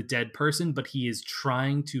he is the dead person, but he is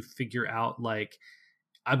trying to figure out, like,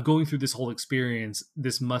 I'm going through this whole experience.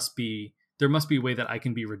 There must be a way that I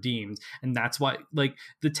can be redeemed. And that's why, like,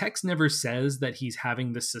 the text never says that he's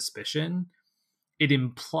having this suspicion. It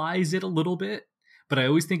implies it a little bit, but I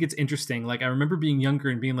always think it's interesting. Like, I remember being younger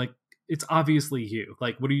and being like, it's obviously you.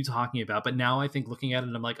 Like, what are you talking about? But now I think looking at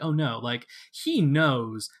it, I'm like, oh no, like, he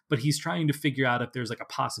knows, but he's trying to figure out if there's like a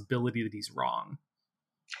possibility that he's wrong.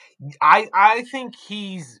 I think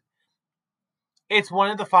it's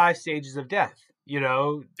one of the 5 stages of death.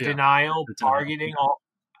 Denial, bargaining. I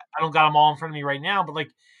don't got them all in front of me right now, but like,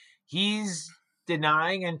 he's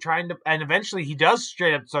denying and trying to, and eventually he does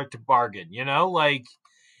straight up start to bargain. Like,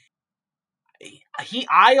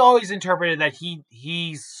 I always interpreted that he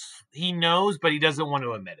knows, but he doesn't want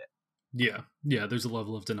to admit it. Yeah. There's a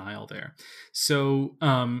level of denial there. So,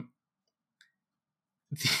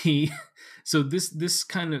 this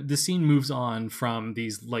scene moves on from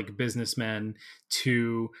these like businessmen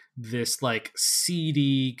to this like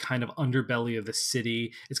seedy kind of underbelly of the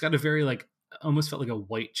city. It's got a very like, almost felt like a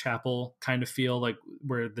Whitechapel kind of feel, like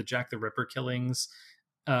where the Jack the Ripper killings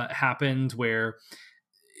happened, where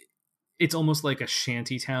it's almost like a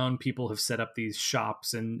shanty town. People have set up these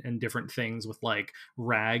shops and different things with like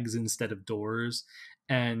rags instead of doors,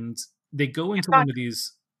 and they go into one of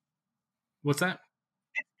these. What's that?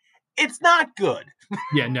 It's not good.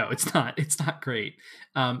 Yeah, no, it's not. It's not great.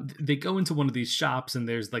 They go into one of these shops and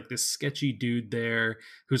there's like this sketchy dude there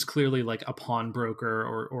who's clearly like a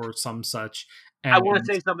pawnbroker or some such. And I want to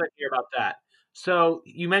say something here about that. So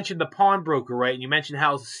you mentioned the pawnbroker, right? And you mentioned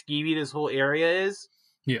how skeevy this whole area is.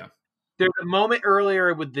 Yeah. There's a moment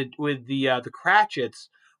earlier with the Cratchits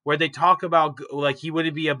where they talk about like he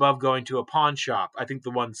wouldn't be above going to a pawn shop. I think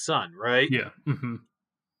the one son, right? Yeah. Mm-hmm.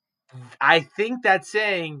 I think that's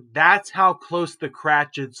saying that's how close the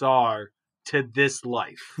Cratchits are to this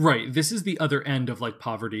life. Right. This is the other end of like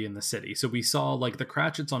poverty in the city. So we saw like the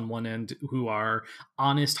Cratchits on one end, who are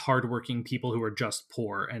honest, hardworking people who are just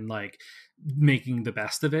poor and like making the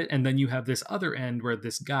best of it. And then you have this other end where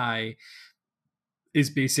this guy is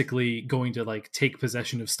basically going to like take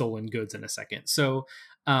possession of stolen goods in a second. So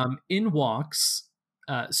in walks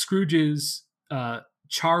Scrooge's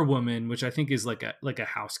charwoman, which I think is like a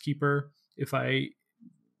housekeeper, if I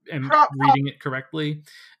am reading it correctly.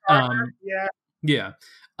 Yeah.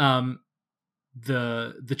 The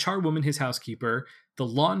charwoman, his housekeeper, the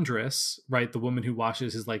laundress, right, the woman who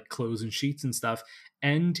washes his like clothes and sheets and stuff,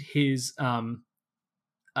 and his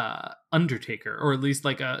undertaker, or at least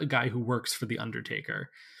like a guy who works for the Undertaker.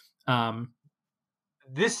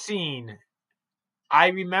 This scene, I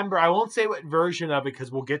remember, I won't say what version of it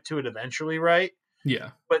because we'll get to it eventually, right?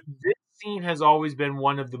 Yeah. But this scene has always been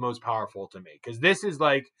one of the most powerful to me, because this is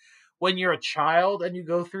like when you're a child and you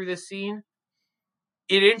go through this scene,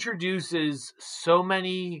 it introduces so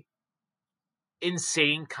many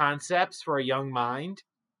insane concepts for a young mind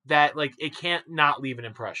that like it can't not leave an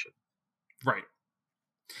impression. Right.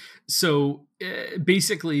 So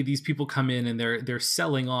basically these people come in and they're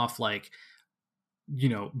selling off like, you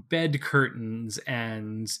know, bed curtains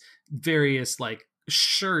and various like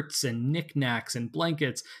shirts and knickknacks and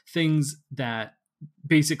blankets, things that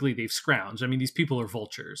basically they've scrounged. I mean, these people are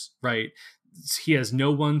vultures, right? he has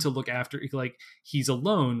no one to look after. Like, he's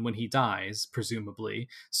alone when he dies, presumably,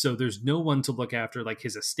 so there's no one to look after like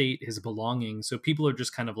his estate, his belongings. So people are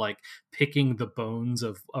just kind of like picking the bones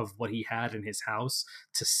of what he had in his house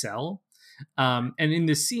to sell. And in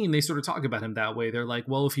this scene, they sort of talk about him that way. They're like,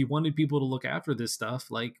 well, if he wanted people to look after this stuff,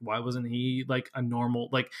 like, why wasn't he like a normal,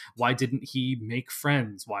 like, why didn't he make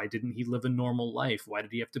friends? Why didn't he live a normal life? Why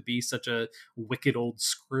did he have to be such a wicked old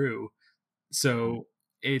screw? So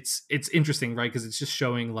it's interesting, right? Because it's just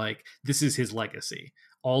showing like this is his legacy.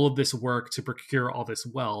 All of this work to procure all this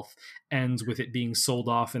wealth ends with it being sold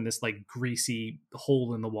off in this like greasy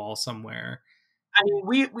hole in the wall somewhere. I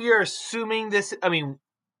mean, we are assuming this. I mean,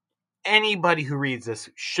 anybody who reads this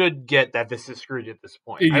should get that this is Scrooge at this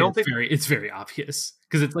point. Yeah, I don't think it's very obvious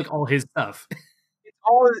because it's like all his stuff. It's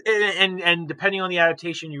all and depending on the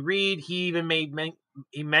adaptation you read, he even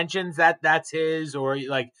he mentions that that's his, or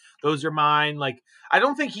like those are mine. Like, I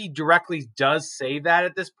don't think he directly does say that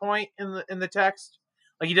at this point in the text.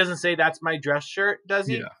 Like, he doesn't say that's my dress shirt, does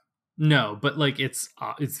he? Yeah. No, but like it's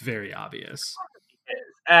very obvious.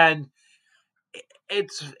 And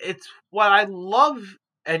it's what I love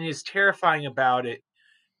and is terrifying about it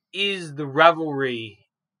is the revelry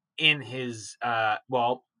in his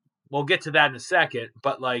well, we'll get to that in a second,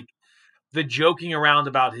 but like the joking around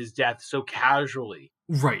about his death so casually.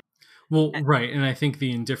 Right. Well, right. And I think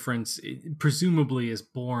the indifference presumably is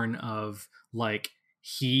born of like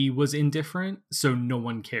he was indifferent, so no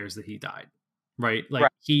one cares that he died. Right? Like,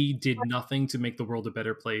 right. He did nothing to make the world a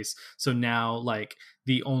better place. So now like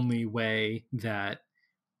the only way that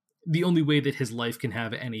his life can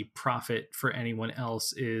have any profit for anyone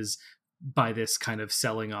else is by this kind of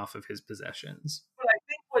selling off of his possessions.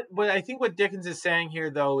 But I think what Dickens is saying here,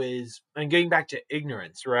 though, is, and getting back to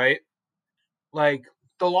ignorance, right? Like,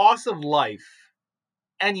 the loss of life,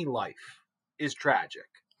 any life, is tragic.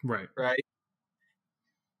 Right. Right?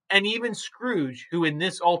 And even Scrooge, who in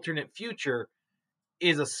this alternate future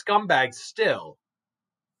is a scumbag still,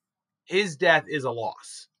 his death is a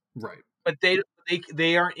loss. Right. But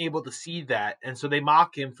they aren't able to see that, and so they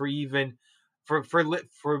mock him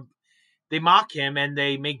they mock him and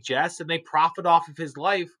they make jests and they profit off of his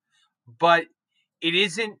life, but it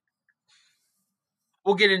isn't.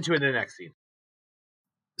 We'll get into it in the next scene.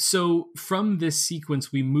 So from this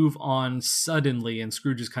sequence, we move on suddenly, and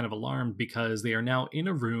Scrooge is kind of alarmed because they are now in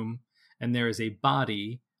a room and there is a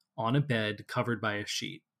body on a bed covered by a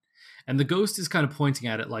sheet. And the ghost is kind of pointing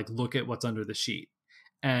at it like, look at what's under the sheet.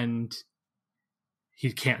 And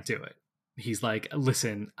he can't do it. He's like,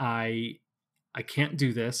 listen, I can't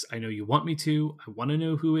do this. I know you want me to. I want to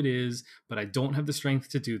know who it is, but I don't have the strength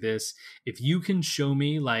to do this. If you can show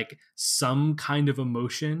me like some kind of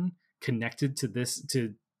emotion connected to this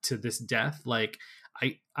to this death, like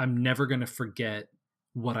I'm never going to forget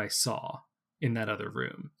what I saw in that other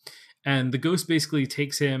room. And the ghost basically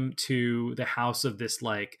takes him to the house of this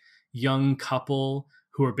like young couple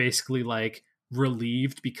who are basically like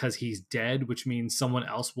relieved because he's dead, which means someone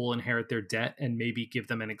else will inherit their debt and maybe give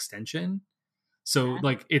them an extension. So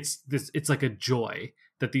like it's like a joy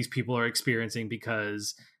that these people are experiencing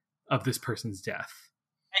because of this person's death.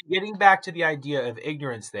 And getting back to the idea of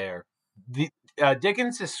ignorance there,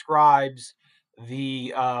 Dickens describes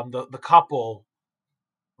the couple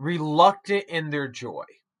reluctant in their joy.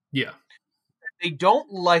 Yeah. They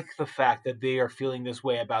don't like the fact that they are feeling this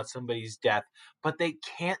way about somebody's death, but they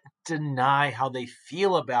can't deny how they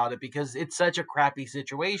feel about it because it's such a crappy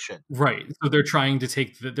situation. Right. So they're trying to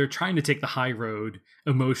take the high road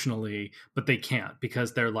emotionally, but they can't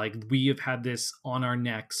because they're like, we have had this on our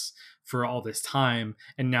necks for all this time,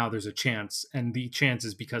 and now there's a chance, and the chance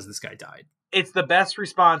is because this guy died. It's the best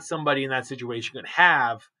response somebody in that situation could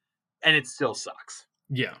have, and it still sucks.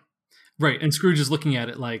 Yeah. Right. And Scrooge is looking at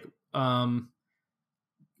it like,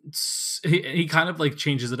 he kind of like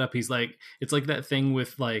changes it up. He's like, it's like that thing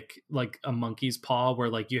with like a monkey's paw where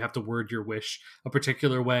like you have to word your wish a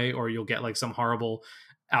particular way or you'll get like some horrible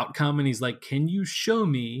outcome. And he's like, can you show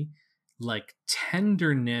me like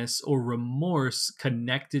tenderness or remorse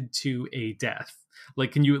connected to a death?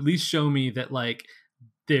 Like, can you at least show me that like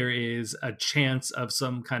there is a chance of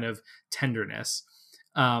some kind of tenderness?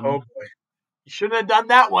 Oh boy, you shouldn't have done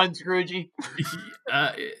that one, Scroogey.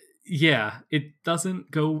 Yeah, it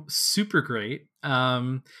doesn't go super great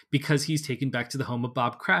because he's taken back to the home of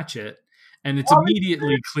Bob Cratchit, and it's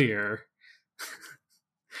immediately clear.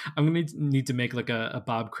 I'm going to need to make like a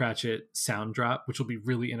Bob Cratchit sound drop, which will be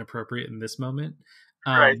really inappropriate in this moment.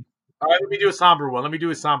 Right. All right, let me do a somber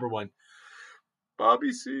one.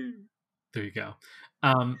 Bobby C. There you go.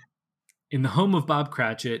 in the home of Bob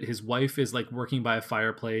Cratchit, his wife is like working by a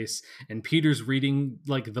fireplace, and Peter's reading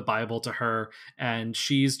like the Bible to her, and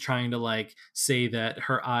she's trying to like say that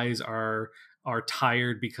her eyes are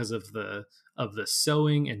tired because of the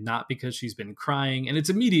sewing and not because she's been crying. And it's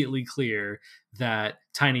immediately clear that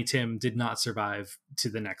Tiny Tim did not survive to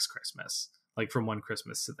the next Christmas, like from one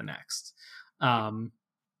Christmas to the next.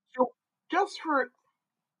 So just for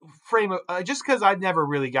frame of, just because I've never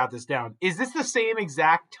really got this down, is this the same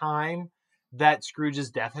exact time that Scrooge's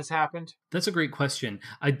death has happened? That's a great question.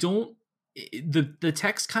 The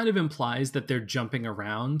text kind of implies that they're jumping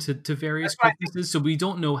around to various Christmases, so we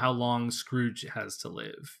don't know how long Scrooge has to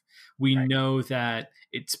live. We know that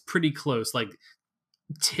it's pretty close. Like,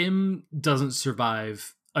 Tim doesn't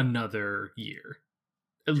survive another year.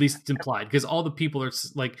 At least it's implied, because all the people are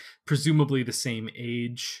like presumably the same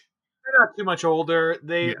age. They're not too much older.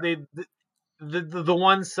 The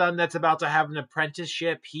one son that's about to have an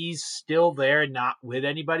apprenticeship, he's still there, not with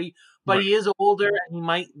anybody, but he is older and he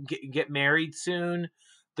might get married soon.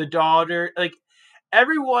 The daughter, like,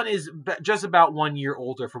 everyone is just about 1 year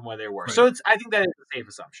older from where they were. Right. So I think that is a safe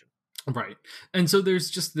assumption. Right. And so there's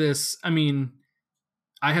just this, I mean,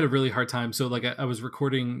 I had a really hard time. So like I was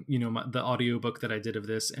recording, the audiobook that I did of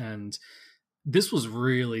this, and this was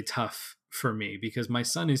really tough for me because my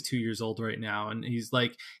son is 2 years old right now, and he's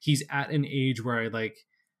at an age where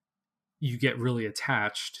you get really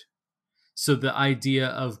attached. So the idea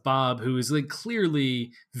of Bob, who is like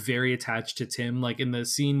clearly very attached to Tim, like in the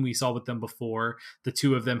scene we saw with them before, the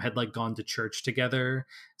two of them had like gone to church together.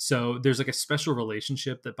 So there's like a special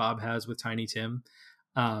relationship that Bob has with Tiny Tim.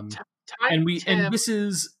 And this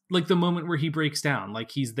is like the moment where he breaks down.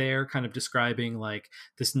 Like, he's there kind of describing like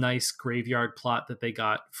this nice graveyard plot that they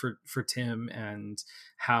got for Tim, and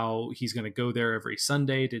how he's going to go there every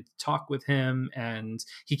Sunday to talk with him, and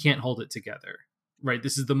he can't hold it together. Right.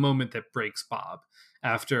 This is the moment that breaks Bob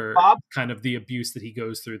after kind of the abuse that he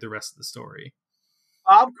goes through the rest of the story.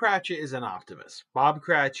 Bob Cratchit is an optimist. Bob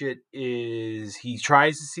Cratchit he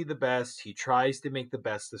tries to see the best. He tries to make the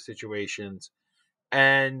best of situations.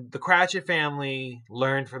 And the Cratchit family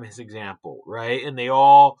learned from his example, right? And they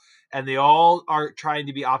all are trying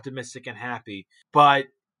to be optimistic and happy. But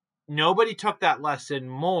nobody took that lesson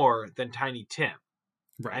more than Tiny Tim.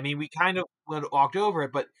 Right. I mean, we kind of walked over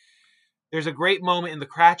it, but there's a great moment in the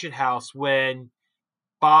Cratchit house when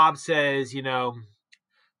Bob says, what's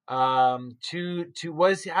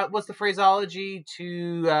the phraseology,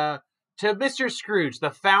 to Mr. Scrooge,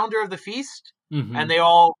 the founder of the feast. Mm-hmm. And they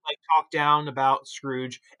all like talk down about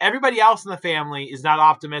Scrooge. Everybody else in the family is not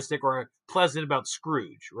optimistic or pleasant about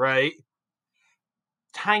Scrooge, right?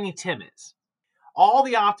 Tiny Tim is. All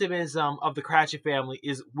the optimism of the Cratchit family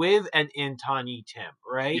is with and in Tiny Tim,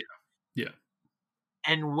 right? Yeah.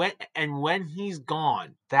 And when he's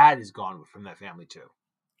gone, that is gone from that family too.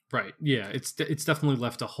 Right. Yeah. It's definitely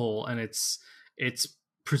left a hole, and it's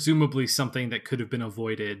presumably something that could have been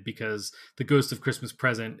avoided because the Ghost of Christmas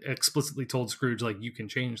Present explicitly told Scrooge, like, you can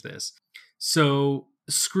change this. So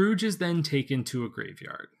Scrooge is then taken to a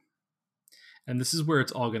graveyard, and this is where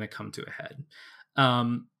it's all going to come to a head.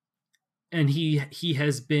 And he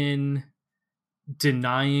has been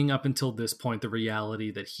denying up until this point the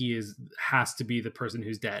reality that has to be the person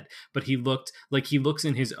who's dead, but he looks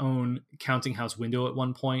in his own counting house window at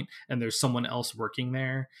one point, and there's someone else working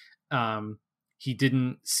there. He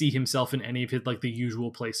didn't see himself in any of his like the usual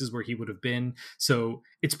places where he would have been, so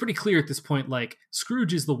it's pretty clear at this point, like,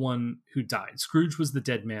 Scrooge is the one who died. Scrooge was the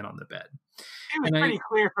dead man on the bed. It was pretty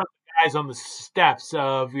clear from the guys on the steps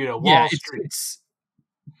of Wall Street. It's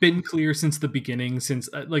been clear since the beginning, since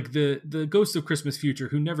like the Ghost of Christmas Future,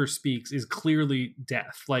 who never speaks, is clearly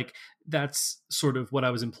death. Like, that's sort of what I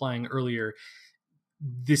was implying earlier.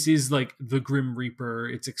 This is like the Grim Reaper.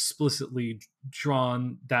 It's explicitly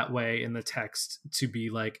drawn that way in the text to be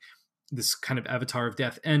like this kind of avatar of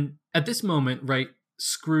death. And at this moment, right,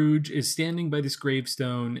 Scrooge is standing by this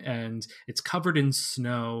gravestone, and it's covered in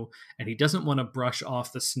snow, and he doesn't want to brush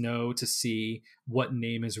off the snow to see what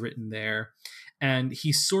name is written there. And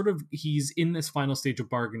he's in this final stage of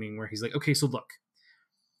bargaining where he's like, okay, so look,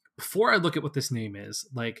 before I look at what this name is,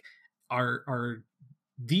 like, are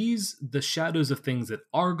these the shadows of things that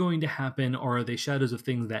are going to happen, or are they shadows of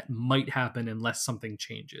things that might happen unless something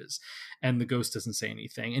changes? And the ghost doesn't say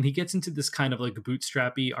anything. And he gets into this kind of like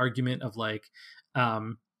bootstrappy argument of like,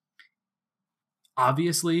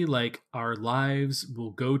 obviously, like, our lives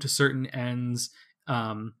will go to certain ends.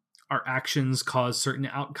 Our actions cause certain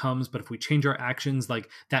outcomes, but if we change our actions, like,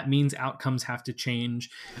 that means outcomes have to change.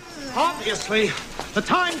 Obviously, the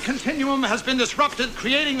time continuum has been disrupted,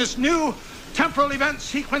 creating this new temporal event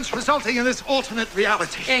sequence resulting in this alternate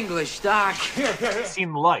reality. English, Doc.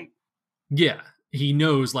 Seen the light. Yeah. He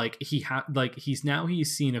knows, like, he's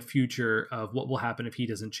seen a future of what will happen if he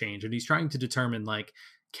doesn't change. And he's trying to determine, like,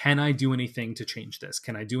 can I do anything to change this?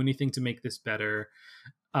 Can I do anything to make this better?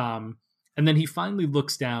 And then he finally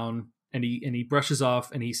looks down and he brushes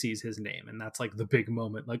off and he sees his name. And that's like the big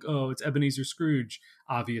moment, like, oh, it's Ebenezer Scrooge,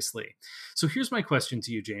 obviously. So here's my question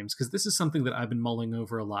to you, James, because this is something that I've been mulling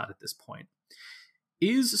over a lot at this point.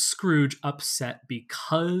 Is Scrooge upset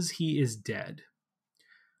because he is dead?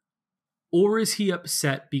 Or is he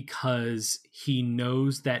upset because he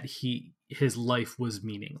knows that his life was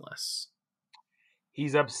meaningless?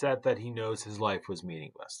 He's upset that he knows his life was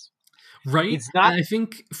meaningless. Right? It's not. And I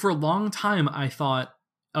think for a long time I thought,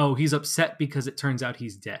 oh, he's upset because it turns out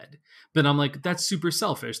he's dead. But I'm like, that's super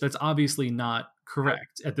selfish. That's obviously not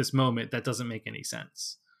correct at this moment. That doesn't make any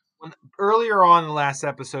sense. Earlier on in the last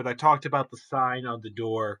episode, I talked about the sign on the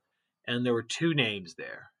door, and there were two names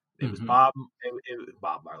there. It was Bob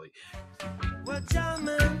Marley.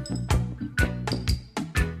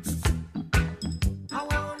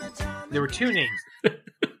 There were two names. It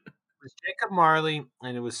was Jacob Marley,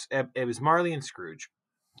 and it was Marley and Scrooge.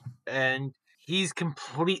 And he's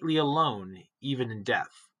completely alone, even in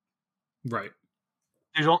death. Right.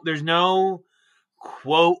 There's no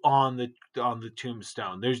quote on the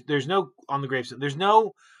tombstone. There's no on the gravestone.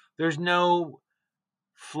 There's no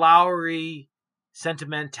flowery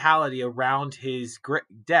sentimentality around his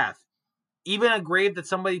death. Even a grave that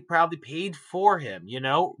somebody probably paid for him,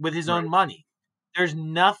 with his own money. There's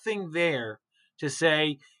nothing there to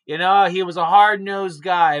say, he was a hard-nosed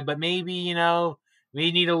guy, but maybe,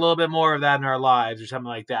 we need a little bit more of that in our lives or something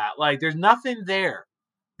like that. Like, there's nothing there.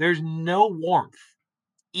 There's no warmth.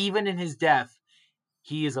 Even in his death,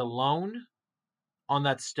 he is alone on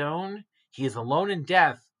that stone. He is alone in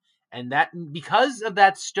death. And that, because of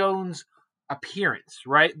that stone's appearance,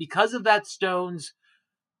 right? Because of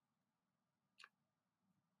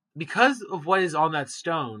what is on that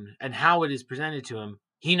stone and how it is presented to him,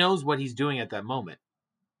 he knows what he's doing at that moment.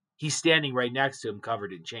 He's standing right next to him,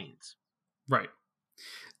 covered in chains. Right.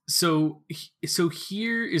 So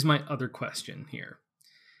here is my other question here.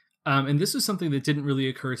 And this was something that didn't really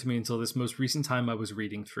occur to me until this most recent time I was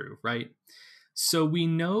reading through, right? So we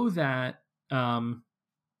know that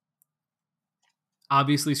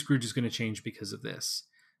obviously Scrooge is going to change because of this.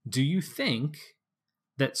 Do you think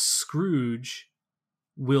that Scrooge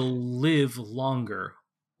will live longer?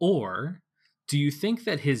 Or do you think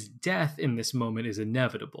that his death in this moment is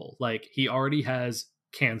inevitable? Like, he already has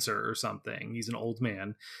cancer or something. He's an old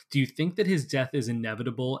man. Do you think that his death is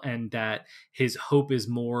inevitable and that his hope is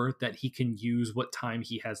more that he can use what time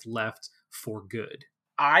he has left for good?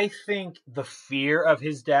 I think the fear of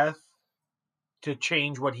his death to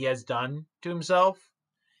change what he has done to himself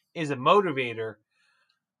is a motivator.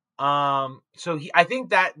 I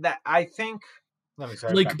think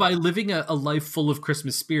like by living a life full of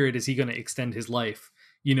Christmas spirit, is he going to extend his life?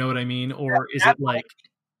 You know what I mean? Or is it like...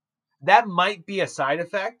 That might be a side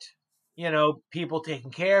effect. People taking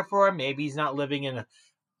care for him. Maybe he's not living in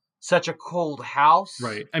such a cold house.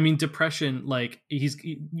 Right. I mean, depression, like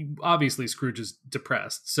obviously Scrooge is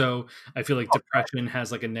depressed. So I feel like depression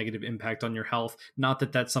has like a negative impact on your health. Not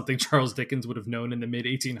that that's something Charles Dickens would have known in the mid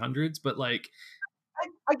 1800s, but like...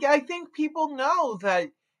 I think people know that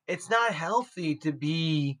it's not healthy to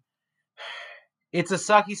be... It's a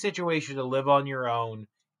sucky situation to live on your own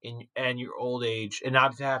in your old age and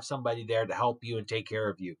not to have somebody there to help you and take care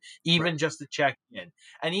of you, even just to check in.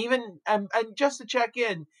 And just to check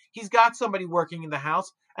in, he's got somebody working in the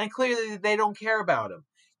house, and clearly they don't care about him.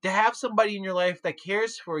 To have somebody in your life that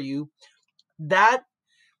cares for you, that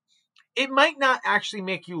it might not actually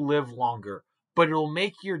make you live longer, but it'll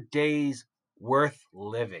make your days worth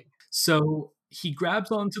living. So he grabs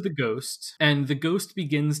onto the ghost, and the ghost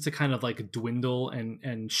begins to kind of like dwindle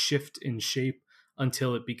and shift in shape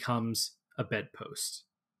until it becomes a bedpost.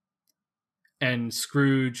 And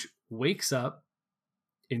Scrooge wakes up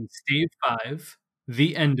in Stave 5,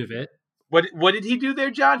 the end of it. What did he do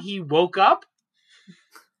there, John? He woke up?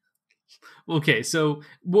 Okay, so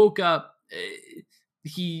woke up,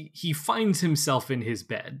 he finds himself in his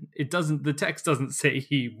bed. The text doesn't say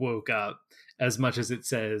he woke up as much as it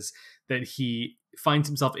says that he finds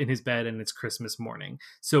himself in his bed and it's Christmas morning.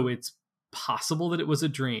 So it's possible that it was a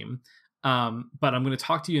dream. But I'm going to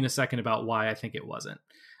talk to you in a second about why I think it wasn't.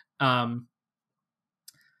 So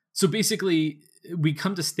basically, we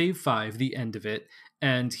come to Stave 5, the end of it,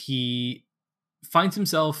 and he finds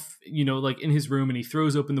himself, like in his room, and he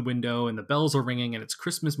throws open the window, and the bells are ringing, and it's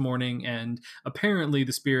Christmas morning, and apparently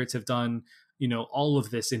the spirits have done, all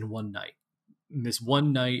of this in one night. in this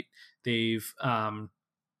one night, they've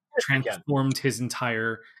transformed his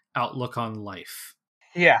entire outlook on life.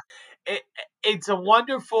 Yeah, it's a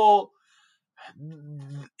wonderful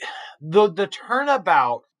the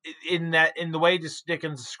turnabout in the way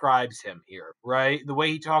Dickens describes him here, right? The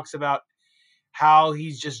way he talks about how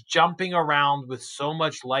he's just jumping around with so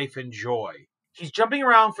much life and joy. He's jumping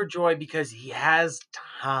around for joy because he has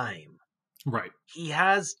time. Right. He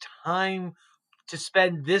has time to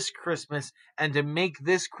spend this Christmas and to make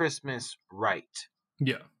this Christmas right.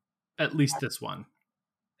 Yeah. At least this one.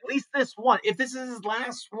 At least this one. If this is his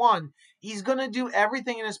last one, he's going to do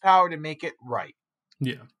everything in his power to make it right.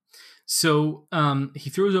 Yeah. So he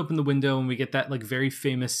throws open the window and we get that like very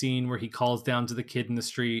famous scene where he calls down to the kid in the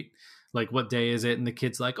street, like, what day is it? And the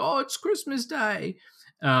kid's like, oh, it's Christmas Day.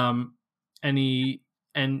 And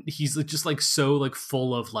he's just like so like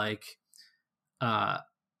full of like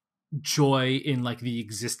joy in like the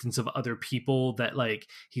existence of other people that like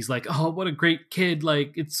he's like, oh, what a great kid,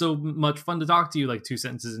 like it's so much fun to talk to you, like 2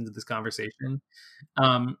 sentences into this conversation.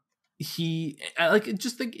 He like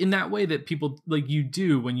just think in that way that people like you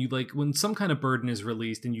do when you like when some kind of burden is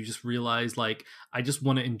released and you just realize like I just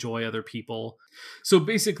want to enjoy other people. So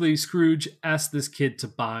basically Scrooge asked this kid to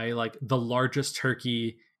buy like the largest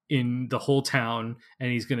turkey in the whole town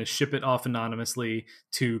and he's going to ship it off anonymously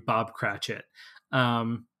to Bob Cratchit.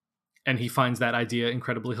 And he finds that idea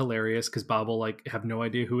incredibly hilarious because Bob will like have no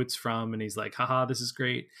idea who it's from and he's like, haha, this is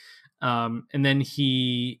great. And then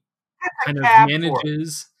he kind of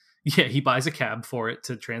manages. Yeah, he buys a cab for it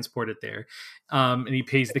to transport it there. And he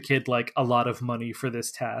pays the kid like a lot of money for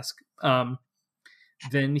this task.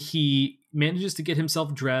 Then he manages to get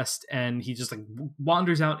himself dressed and he just like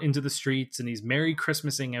wanders out into the streets and he's Merry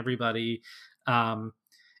Christmasing everybody. And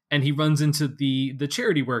he runs into the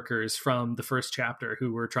charity workers from the first chapter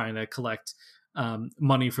who were trying to collect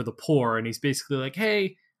money for the poor. And he's basically like,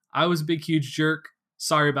 hey, I was a big, huge jerk.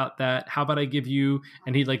 Sorry about that. How about I give you,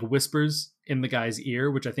 and he like whispers in the guy's ear,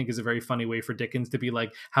 which I think is a very funny way for Dickens to be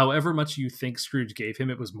like, however much you think Scrooge gave him,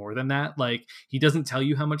 it was more than that. Like he doesn't tell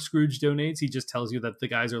you how much Scrooge donates. He just tells you that the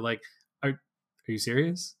guys are like, are you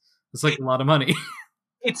serious? It's like a lot of money.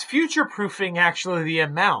 It's future-proofing actually the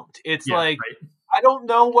amount. It's like, right. I don't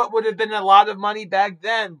know what would have been a lot of money back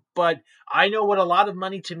then, but I know what a lot of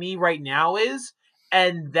money to me right now is.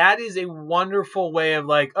 And that is a wonderful way of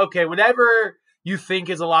like, okay, whatever you think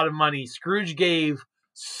is a lot of money, Scrooge gave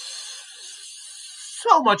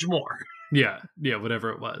so much more. Yeah, whatever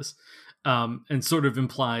it was. And sort of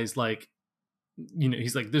implies like, you know,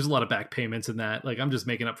 he's like, there's a lot of back payments in that. Like, I'm just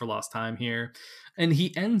making up for lost time here. And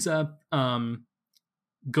he ends up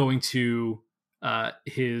going to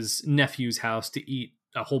his nephew's house to eat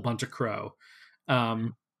a whole bunch of crow.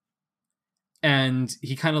 And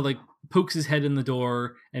he kind of like pokes his head in the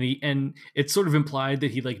door and it's sort of implied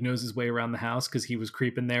that he like knows his way around the house because he was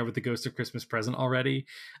creeping there with the Ghost of Christmas Present already.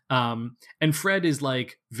 And Fred is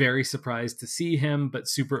like very surprised to see him, but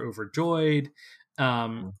super overjoyed.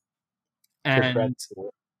 And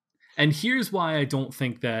here's why I don't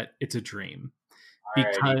think that it's a dream.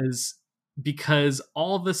 Because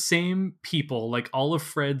all the same people, like all of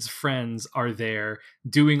Fred's friends are there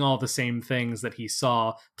doing all the same things that he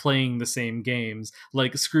saw, playing the same games.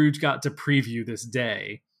 Like Scrooge got to preview this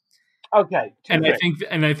day. Okay. And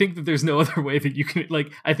I think that there's no other way that you can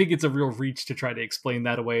like, I think it's a real reach to try to explain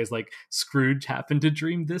that away as like Scrooge happened to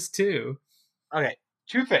dream this too. Okay.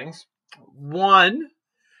 2 things. One,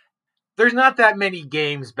 there's not that many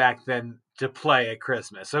games back then to play at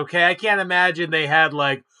Christmas. Okay. I can't imagine they had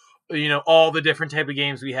like, you know, all the different type of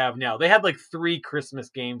games we have now. They had like 3 Christmas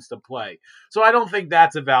games to play. So I don't think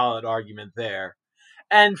that's a valid argument there.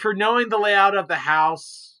 And for knowing the layout of the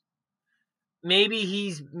house, maybe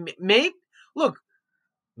he's been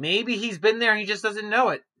there and he just doesn't know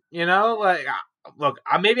it. You know, like, look,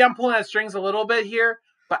 maybe I'm pulling at strings a little bit here,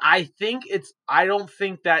 but I don't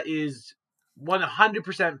think that is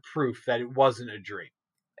 100% proof that it wasn't a dream.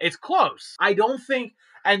 It's close. I don't think,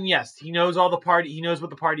 and yes, he knows what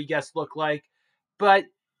the party guests look like, but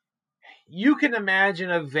you can imagine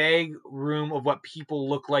a vague room of what people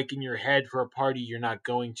look like in your head for a party you're not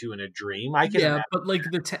going to in a dream. I can imagine. But like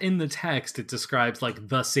in the text, it describes like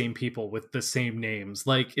the same people with the same names.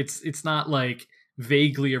 Like it's not like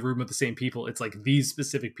vaguely a room with the same people. It's like these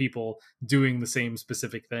specific people doing the same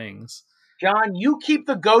specific things. John, you keep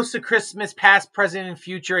the ghosts of Christmas past, present, and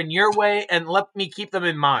future in your way, and let me keep them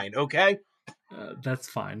in mine, okay? That's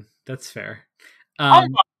fine. That's fair.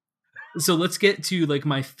 So let's get to like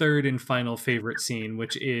my third and final favorite scene,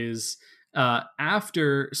 which is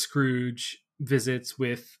after Scrooge visits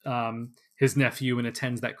with his nephew and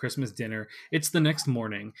attends that Christmas dinner. It's the next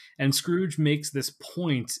morning, and Scrooge makes this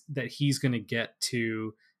point that he's going to get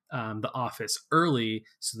to the office early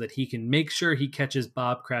so that he can make sure he catches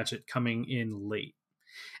Bob Cratchit coming in late.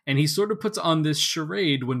 And he sort of puts on this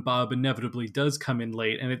charade when Bob inevitably does come in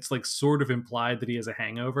late, and it's like sort of implied that he has a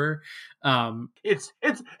hangover. It's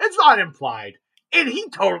not implied, and he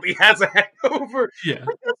totally has a hangover. Yeah,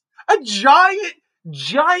 a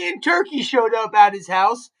giant turkey showed up at his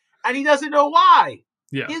house, and he doesn't know why.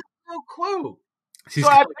 Yeah, he has no clue. He's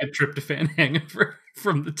got like a tryptophan hangover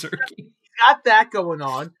from the turkey. He's got that going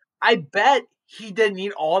on. I bet he didn't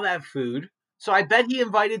eat all that food, so I bet he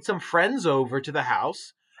invited some friends over to the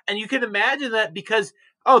house. And you can imagine that because,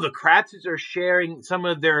 the Cratchits are sharing some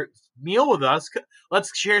of their meal with us.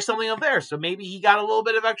 Let's share something of theirs. So maybe he got a little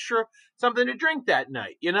bit of extra something to drink that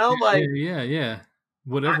night, Yeah.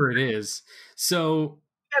 Whatever it is. So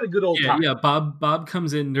had a good old time. Yeah. Bob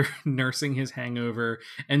comes in nursing his hangover,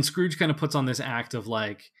 and Scrooge kind of puts on this act of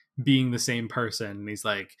like being the same person. And he's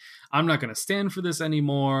like, I'm not going to stand for this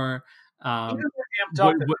anymore. What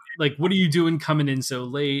are you doing coming in so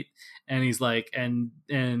late? And he's like, and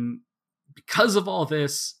because of all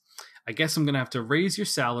this, I guess I'm gonna have to raise your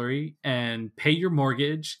salary and pay your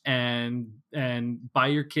mortgage and buy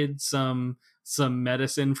your kid some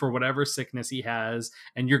medicine for whatever sickness he has,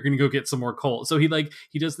 and you're gonna go get some more coal. So he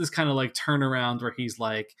does this kind of like turnaround where he's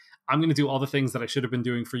like, I'm gonna do all the things that I should have been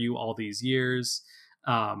doing for you all these years.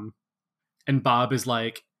 And Bob is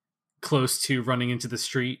like close to running into the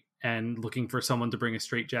street and looking for someone to bring a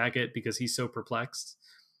straitjacket because he's so perplexed.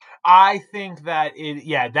 I think that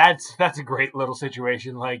that's a great little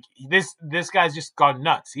situation. Like this guy's just gone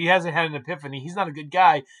nuts. He hasn't had an epiphany. He's not a good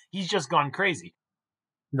guy. He's just gone crazy.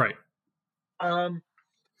 Right.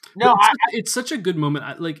 No, it's such a good moment.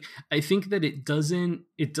 I think that it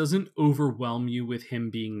doesn't overwhelm you with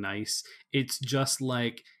him being nice. It's just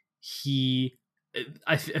like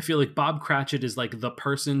I feel like Bob Cratchit is like the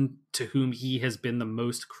person to whom he has been the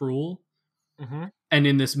most cruel. Mm-hmm. And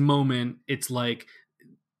in this moment, it's like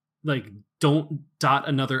don't dot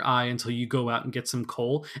another I until you go out and get some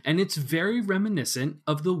coal. And it's very reminiscent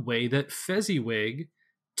of the way that Fezziwig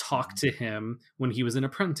talked to him when he was an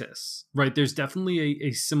apprentice, right? There's definitely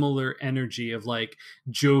a similar energy of like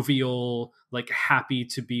jovial, like happy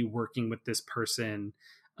to be working with this person.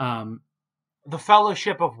 The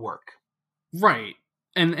fellowship of work. Right.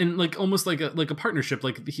 And like almost like a partnership.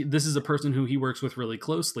 Like this is a person who he works with really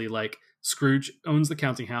closely. Like Scrooge owns the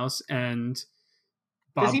counting house and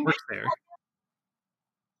Bob works there.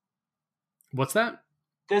 What's that?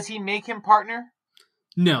 Does he make him partner?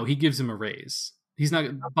 No, he gives him a raise. He's not.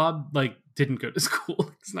 Bob didn't go to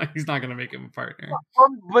school. He's not going to make him a partner.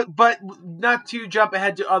 But not to jump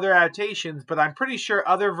ahead to other adaptations, but I'm pretty sure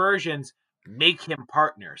other versions make him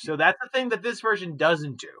partner. So that's the thing that this version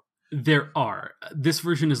doesn't do. There are. This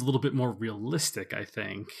version is a little bit more realistic, I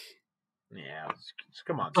think. Yeah,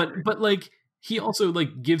 come on. But like he also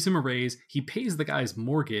like gives him a raise. He pays the guy's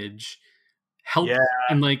mortgage.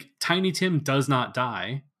 And like Tiny Tim does not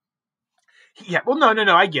die. Yeah, well, no,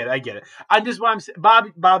 I get it.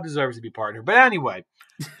 Bob deserves to be partner. But anyway,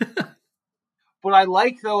 what I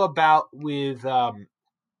like though about with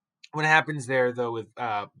what happens there though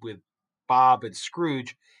with Bob and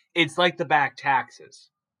Scrooge, it's like the back taxes.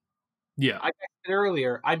 Yeah, like I said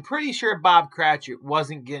earlier, I'm pretty sure Bob Cratchit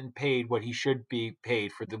wasn't getting paid what he should be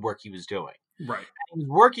paid for the work he was doing. Right, he was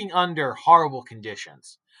working under horrible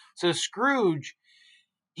conditions. So Scrooge,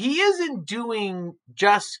 he isn't doing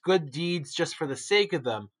just good deeds just for the sake of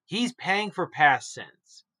them. He's paying for past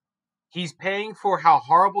sins. He's paying for how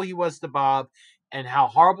horrible he was to Bob and how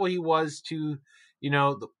horrible he was to,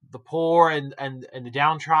 the poor and the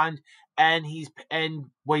downtrodden. And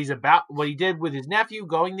what he did with his nephew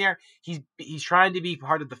going there, he's trying to be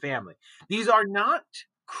part of the family. These are not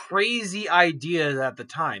crazy ideas at the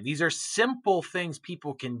time. These are simple things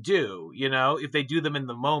people can do, if they do them in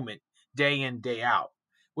the moment, day in, day out,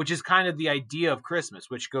 which is kind of the idea of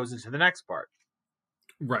Christmas, which goes into the next part.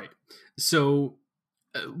 Right. So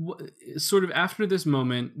sort of after this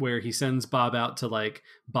moment where he sends Bob out to like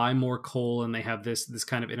buy more coal and they have this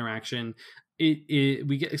kind of interaction,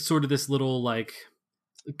 we get sort of this little like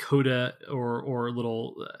coda or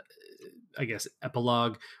little, I guess,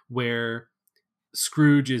 epilogue where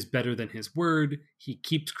Scrooge is better than his word. He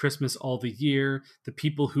keeps Christmas all the year. The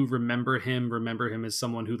people who remember him as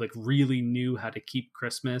someone who like really knew how to keep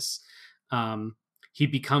Christmas. He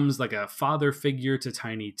becomes like a father figure to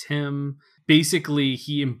Tiny Tim. Basically,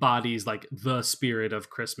 he embodies like the spirit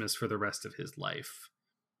of Christmas for the rest of his life.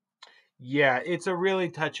 Yeah, it's a really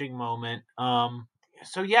touching moment.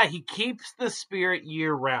 So yeah, he keeps the spirit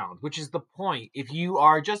year round, which is the point. If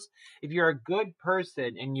you're a good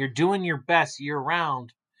person and you're doing your best year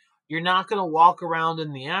round, you're not going to walk around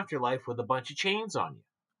in the afterlife with a bunch of chains on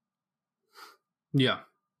you.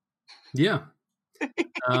 Yeah.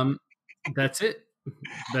 That's it.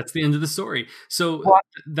 That's the end of the story. So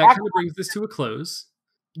that kind of brings this to a close.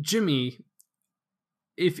 Jimmy,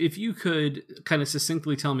 if you could kind of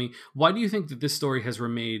succinctly tell me, why do you think that this story has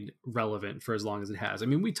remained relevant for as long as it has? I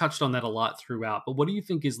mean, we touched on that a lot throughout, but what do you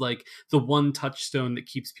think is like the one touchstone that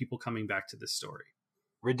keeps people coming back to this story?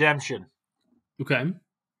 Redemption. Okay.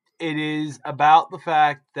 It is about the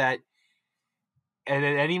fact that at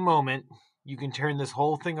any moment you can turn this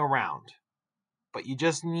whole thing around, but you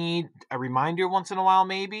just need a reminder once in a while,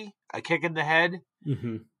 maybe a kick in the head,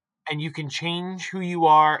 and you can change who you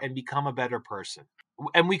are and become a better person.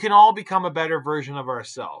 And we can all become a better version of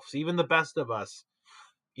ourselves, even the best of us.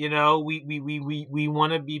 You know, we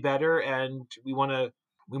want to be better, and we want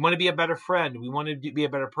to be a better friend. We want to be a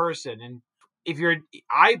better person. And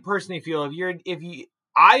I personally feel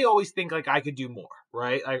I always think like I could do more,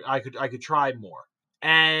 right? I could try more.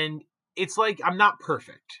 And it's like, I'm not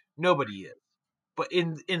perfect. Nobody is. But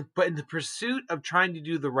in the pursuit of trying to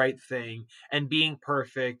do the right thing and being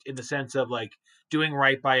perfect in the sense of like doing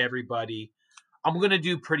right by everybody, I'm going to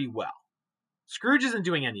do pretty well. Scrooge isn't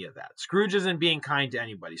doing any of that. Scrooge isn't being kind to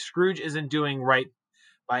anybody. Scrooge isn't doing right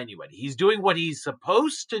by anybody. He's doing what he's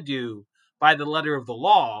supposed to do by the letter of the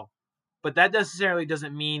law, but that necessarily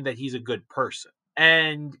doesn't mean that he's a good person.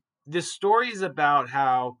 And this story is about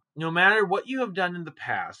how no matter what you have done in the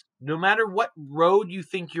past, no matter what road you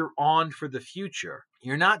think you're on for the future,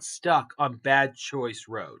 you're not stuck on bad choice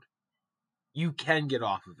road. You can get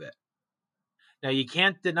off of it. Now, you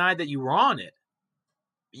can't deny that you were on it.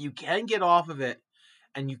 You can get off of it,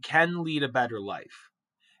 and you can lead a better life.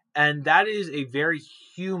 And that is a very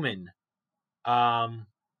human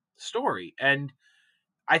story. And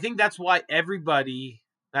I think that's why not everybody,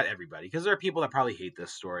 because there are people that probably hate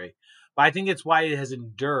this story, but I think it's why it has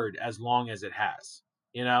endured as long as it has,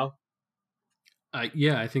 you know?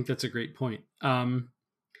 Yeah, I think that's a great point. I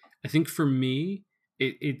think for me,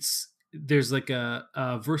 there's like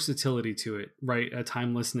a versatility to it, right? A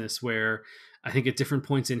timelessness where I think at different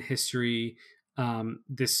points in history,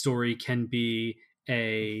 this story can be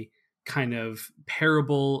a kind of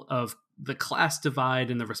parable of the class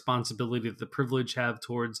divide and the responsibility that the privileged have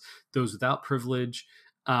towards those without privilege.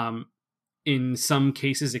 In some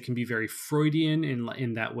cases, it can be very Freudian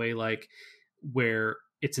in that way, like where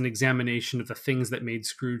it's an examination of the things that made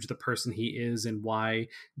Scrooge the person he is and why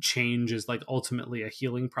change is like ultimately a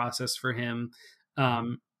healing process for him.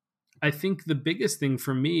 I think the biggest thing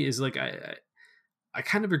for me is like, I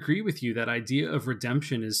kind of agree with you. That idea of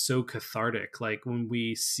redemption is so cathartic. Like when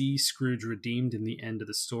we see Scrooge redeemed in the end of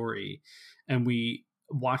the story and we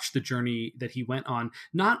watch the journey that he went on,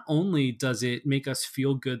 not only does it make us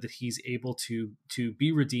feel good that he's able to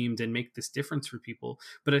be redeemed and make this difference for people,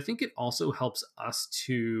 but I think it also helps us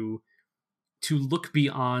to look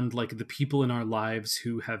beyond like the people in our lives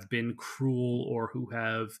who have been cruel or who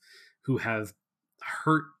have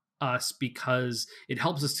hurt us, because it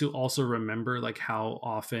helps us to also remember like how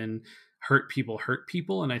often hurt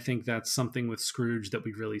people. And I think that's something with Scrooge that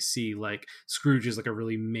we really see. Like Scrooge is like a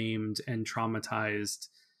really maimed and traumatized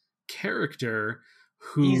character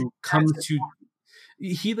who comes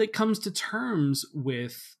to terms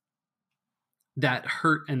with that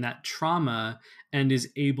hurt and that trauma and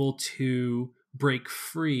is able to break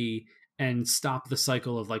free and stop the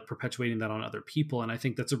cycle of like perpetuating that on other people. And I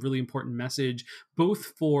think that's a really important message,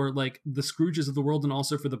 both for like the Scrooges of the world and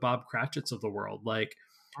also for the Bob Cratchits of the world. Like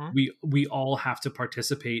we all have to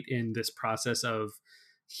participate in this process of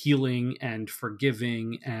healing and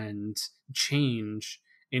forgiving and change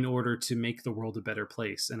in order to make the world a better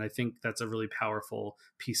place. And I think that's a really powerful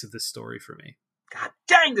piece of this story for me. God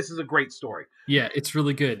dang, this is a great story. Yeah, it's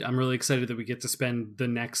really good. I'm really excited that we get to spend the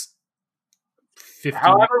next 50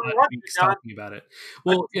 weeks talking about it.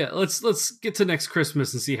 Well, yeah, let's get to next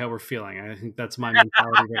Christmas and see how we're feeling. I think that's my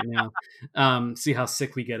mentality right now. See how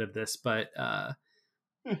sick we get of this. But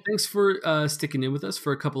thanks for sticking in with us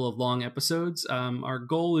for a couple of long episodes. Our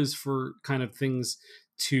goal is for kind of things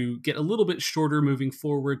to get a little bit shorter moving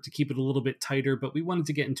forward, to keep it a little bit tighter, but we wanted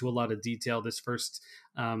to get into a lot of detail this first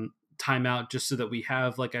time out, just so that we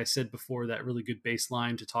have, like I said before, that really good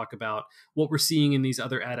baseline to talk about what we're seeing in these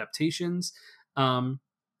other adaptations.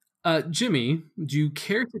 Jimmy, do you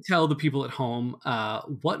care to tell the people at home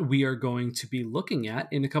what we are going to be looking at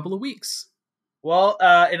in a couple of weeks? Well,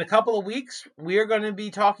 in a couple of weeks, we are going to be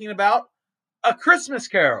talking about A Christmas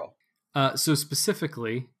Carol. So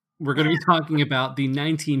specifically, we're going to be talking about the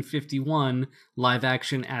 1951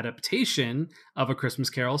 live-action adaptation of A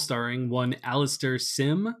Christmas Carol starring one Alistair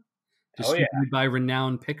Sim, distributed by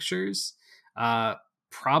Renown Pictures.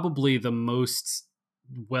 Probably the most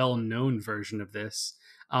well-known version of this.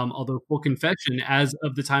 Although, full confession, as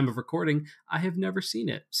of the time of recording, I have never seen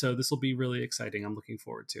it. So this will be really exciting. I'm looking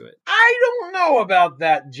forward to it. I don't know about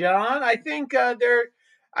that, John. I think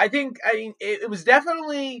it was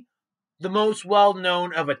definitely the most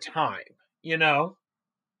well-known of a time, you know?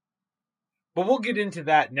 But we'll get into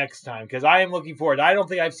that next time, because I am looking forward. I don't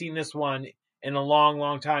think I've seen this one in a long,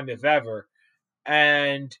 long time, if ever.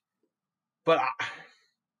 But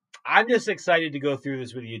I'm just excited to go through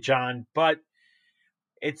this with you, John. But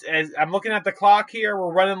as I'm looking at the clock here,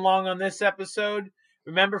 we're running long on this episode.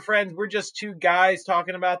 Remember, friends, we're just two guys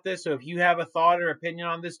talking about this. So if you have a thought or opinion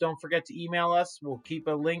on this, don't forget to email us. We'll keep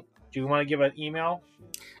a link. Do you want to give an email?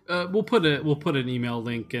 We'll put an email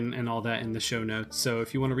link and all that in the show notes. So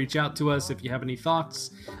if you want to reach out to us, if you have any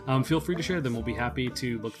thoughts, feel free to share them. We'll be happy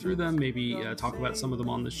to look through them, maybe talk about some of them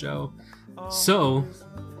on the show. So,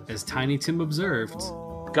 as Tiny Tim observed,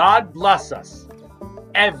 God bless us,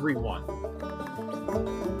 everyone.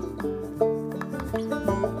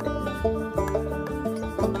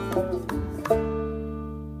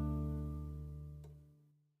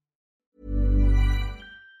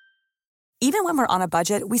 Even when we're on a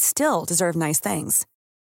budget, we still deserve nice things.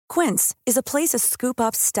 Quince is a place to scoop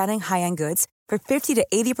up stunning high-end goods for 50 to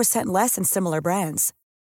 80% less than similar brands.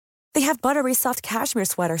 They have buttery soft cashmere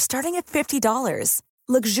sweaters starting at $50,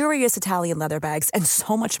 luxurious Italian leather bags, and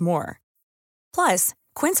so much more. Plus,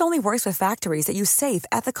 Quince only works with factories that use safe,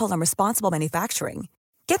 ethical, and responsible manufacturing.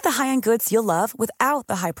 Get the high-end goods you'll love without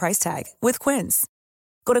the high price tag with Quince.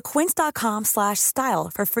 Go to quince.com/style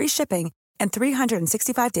for free shipping and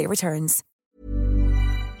 365-day returns.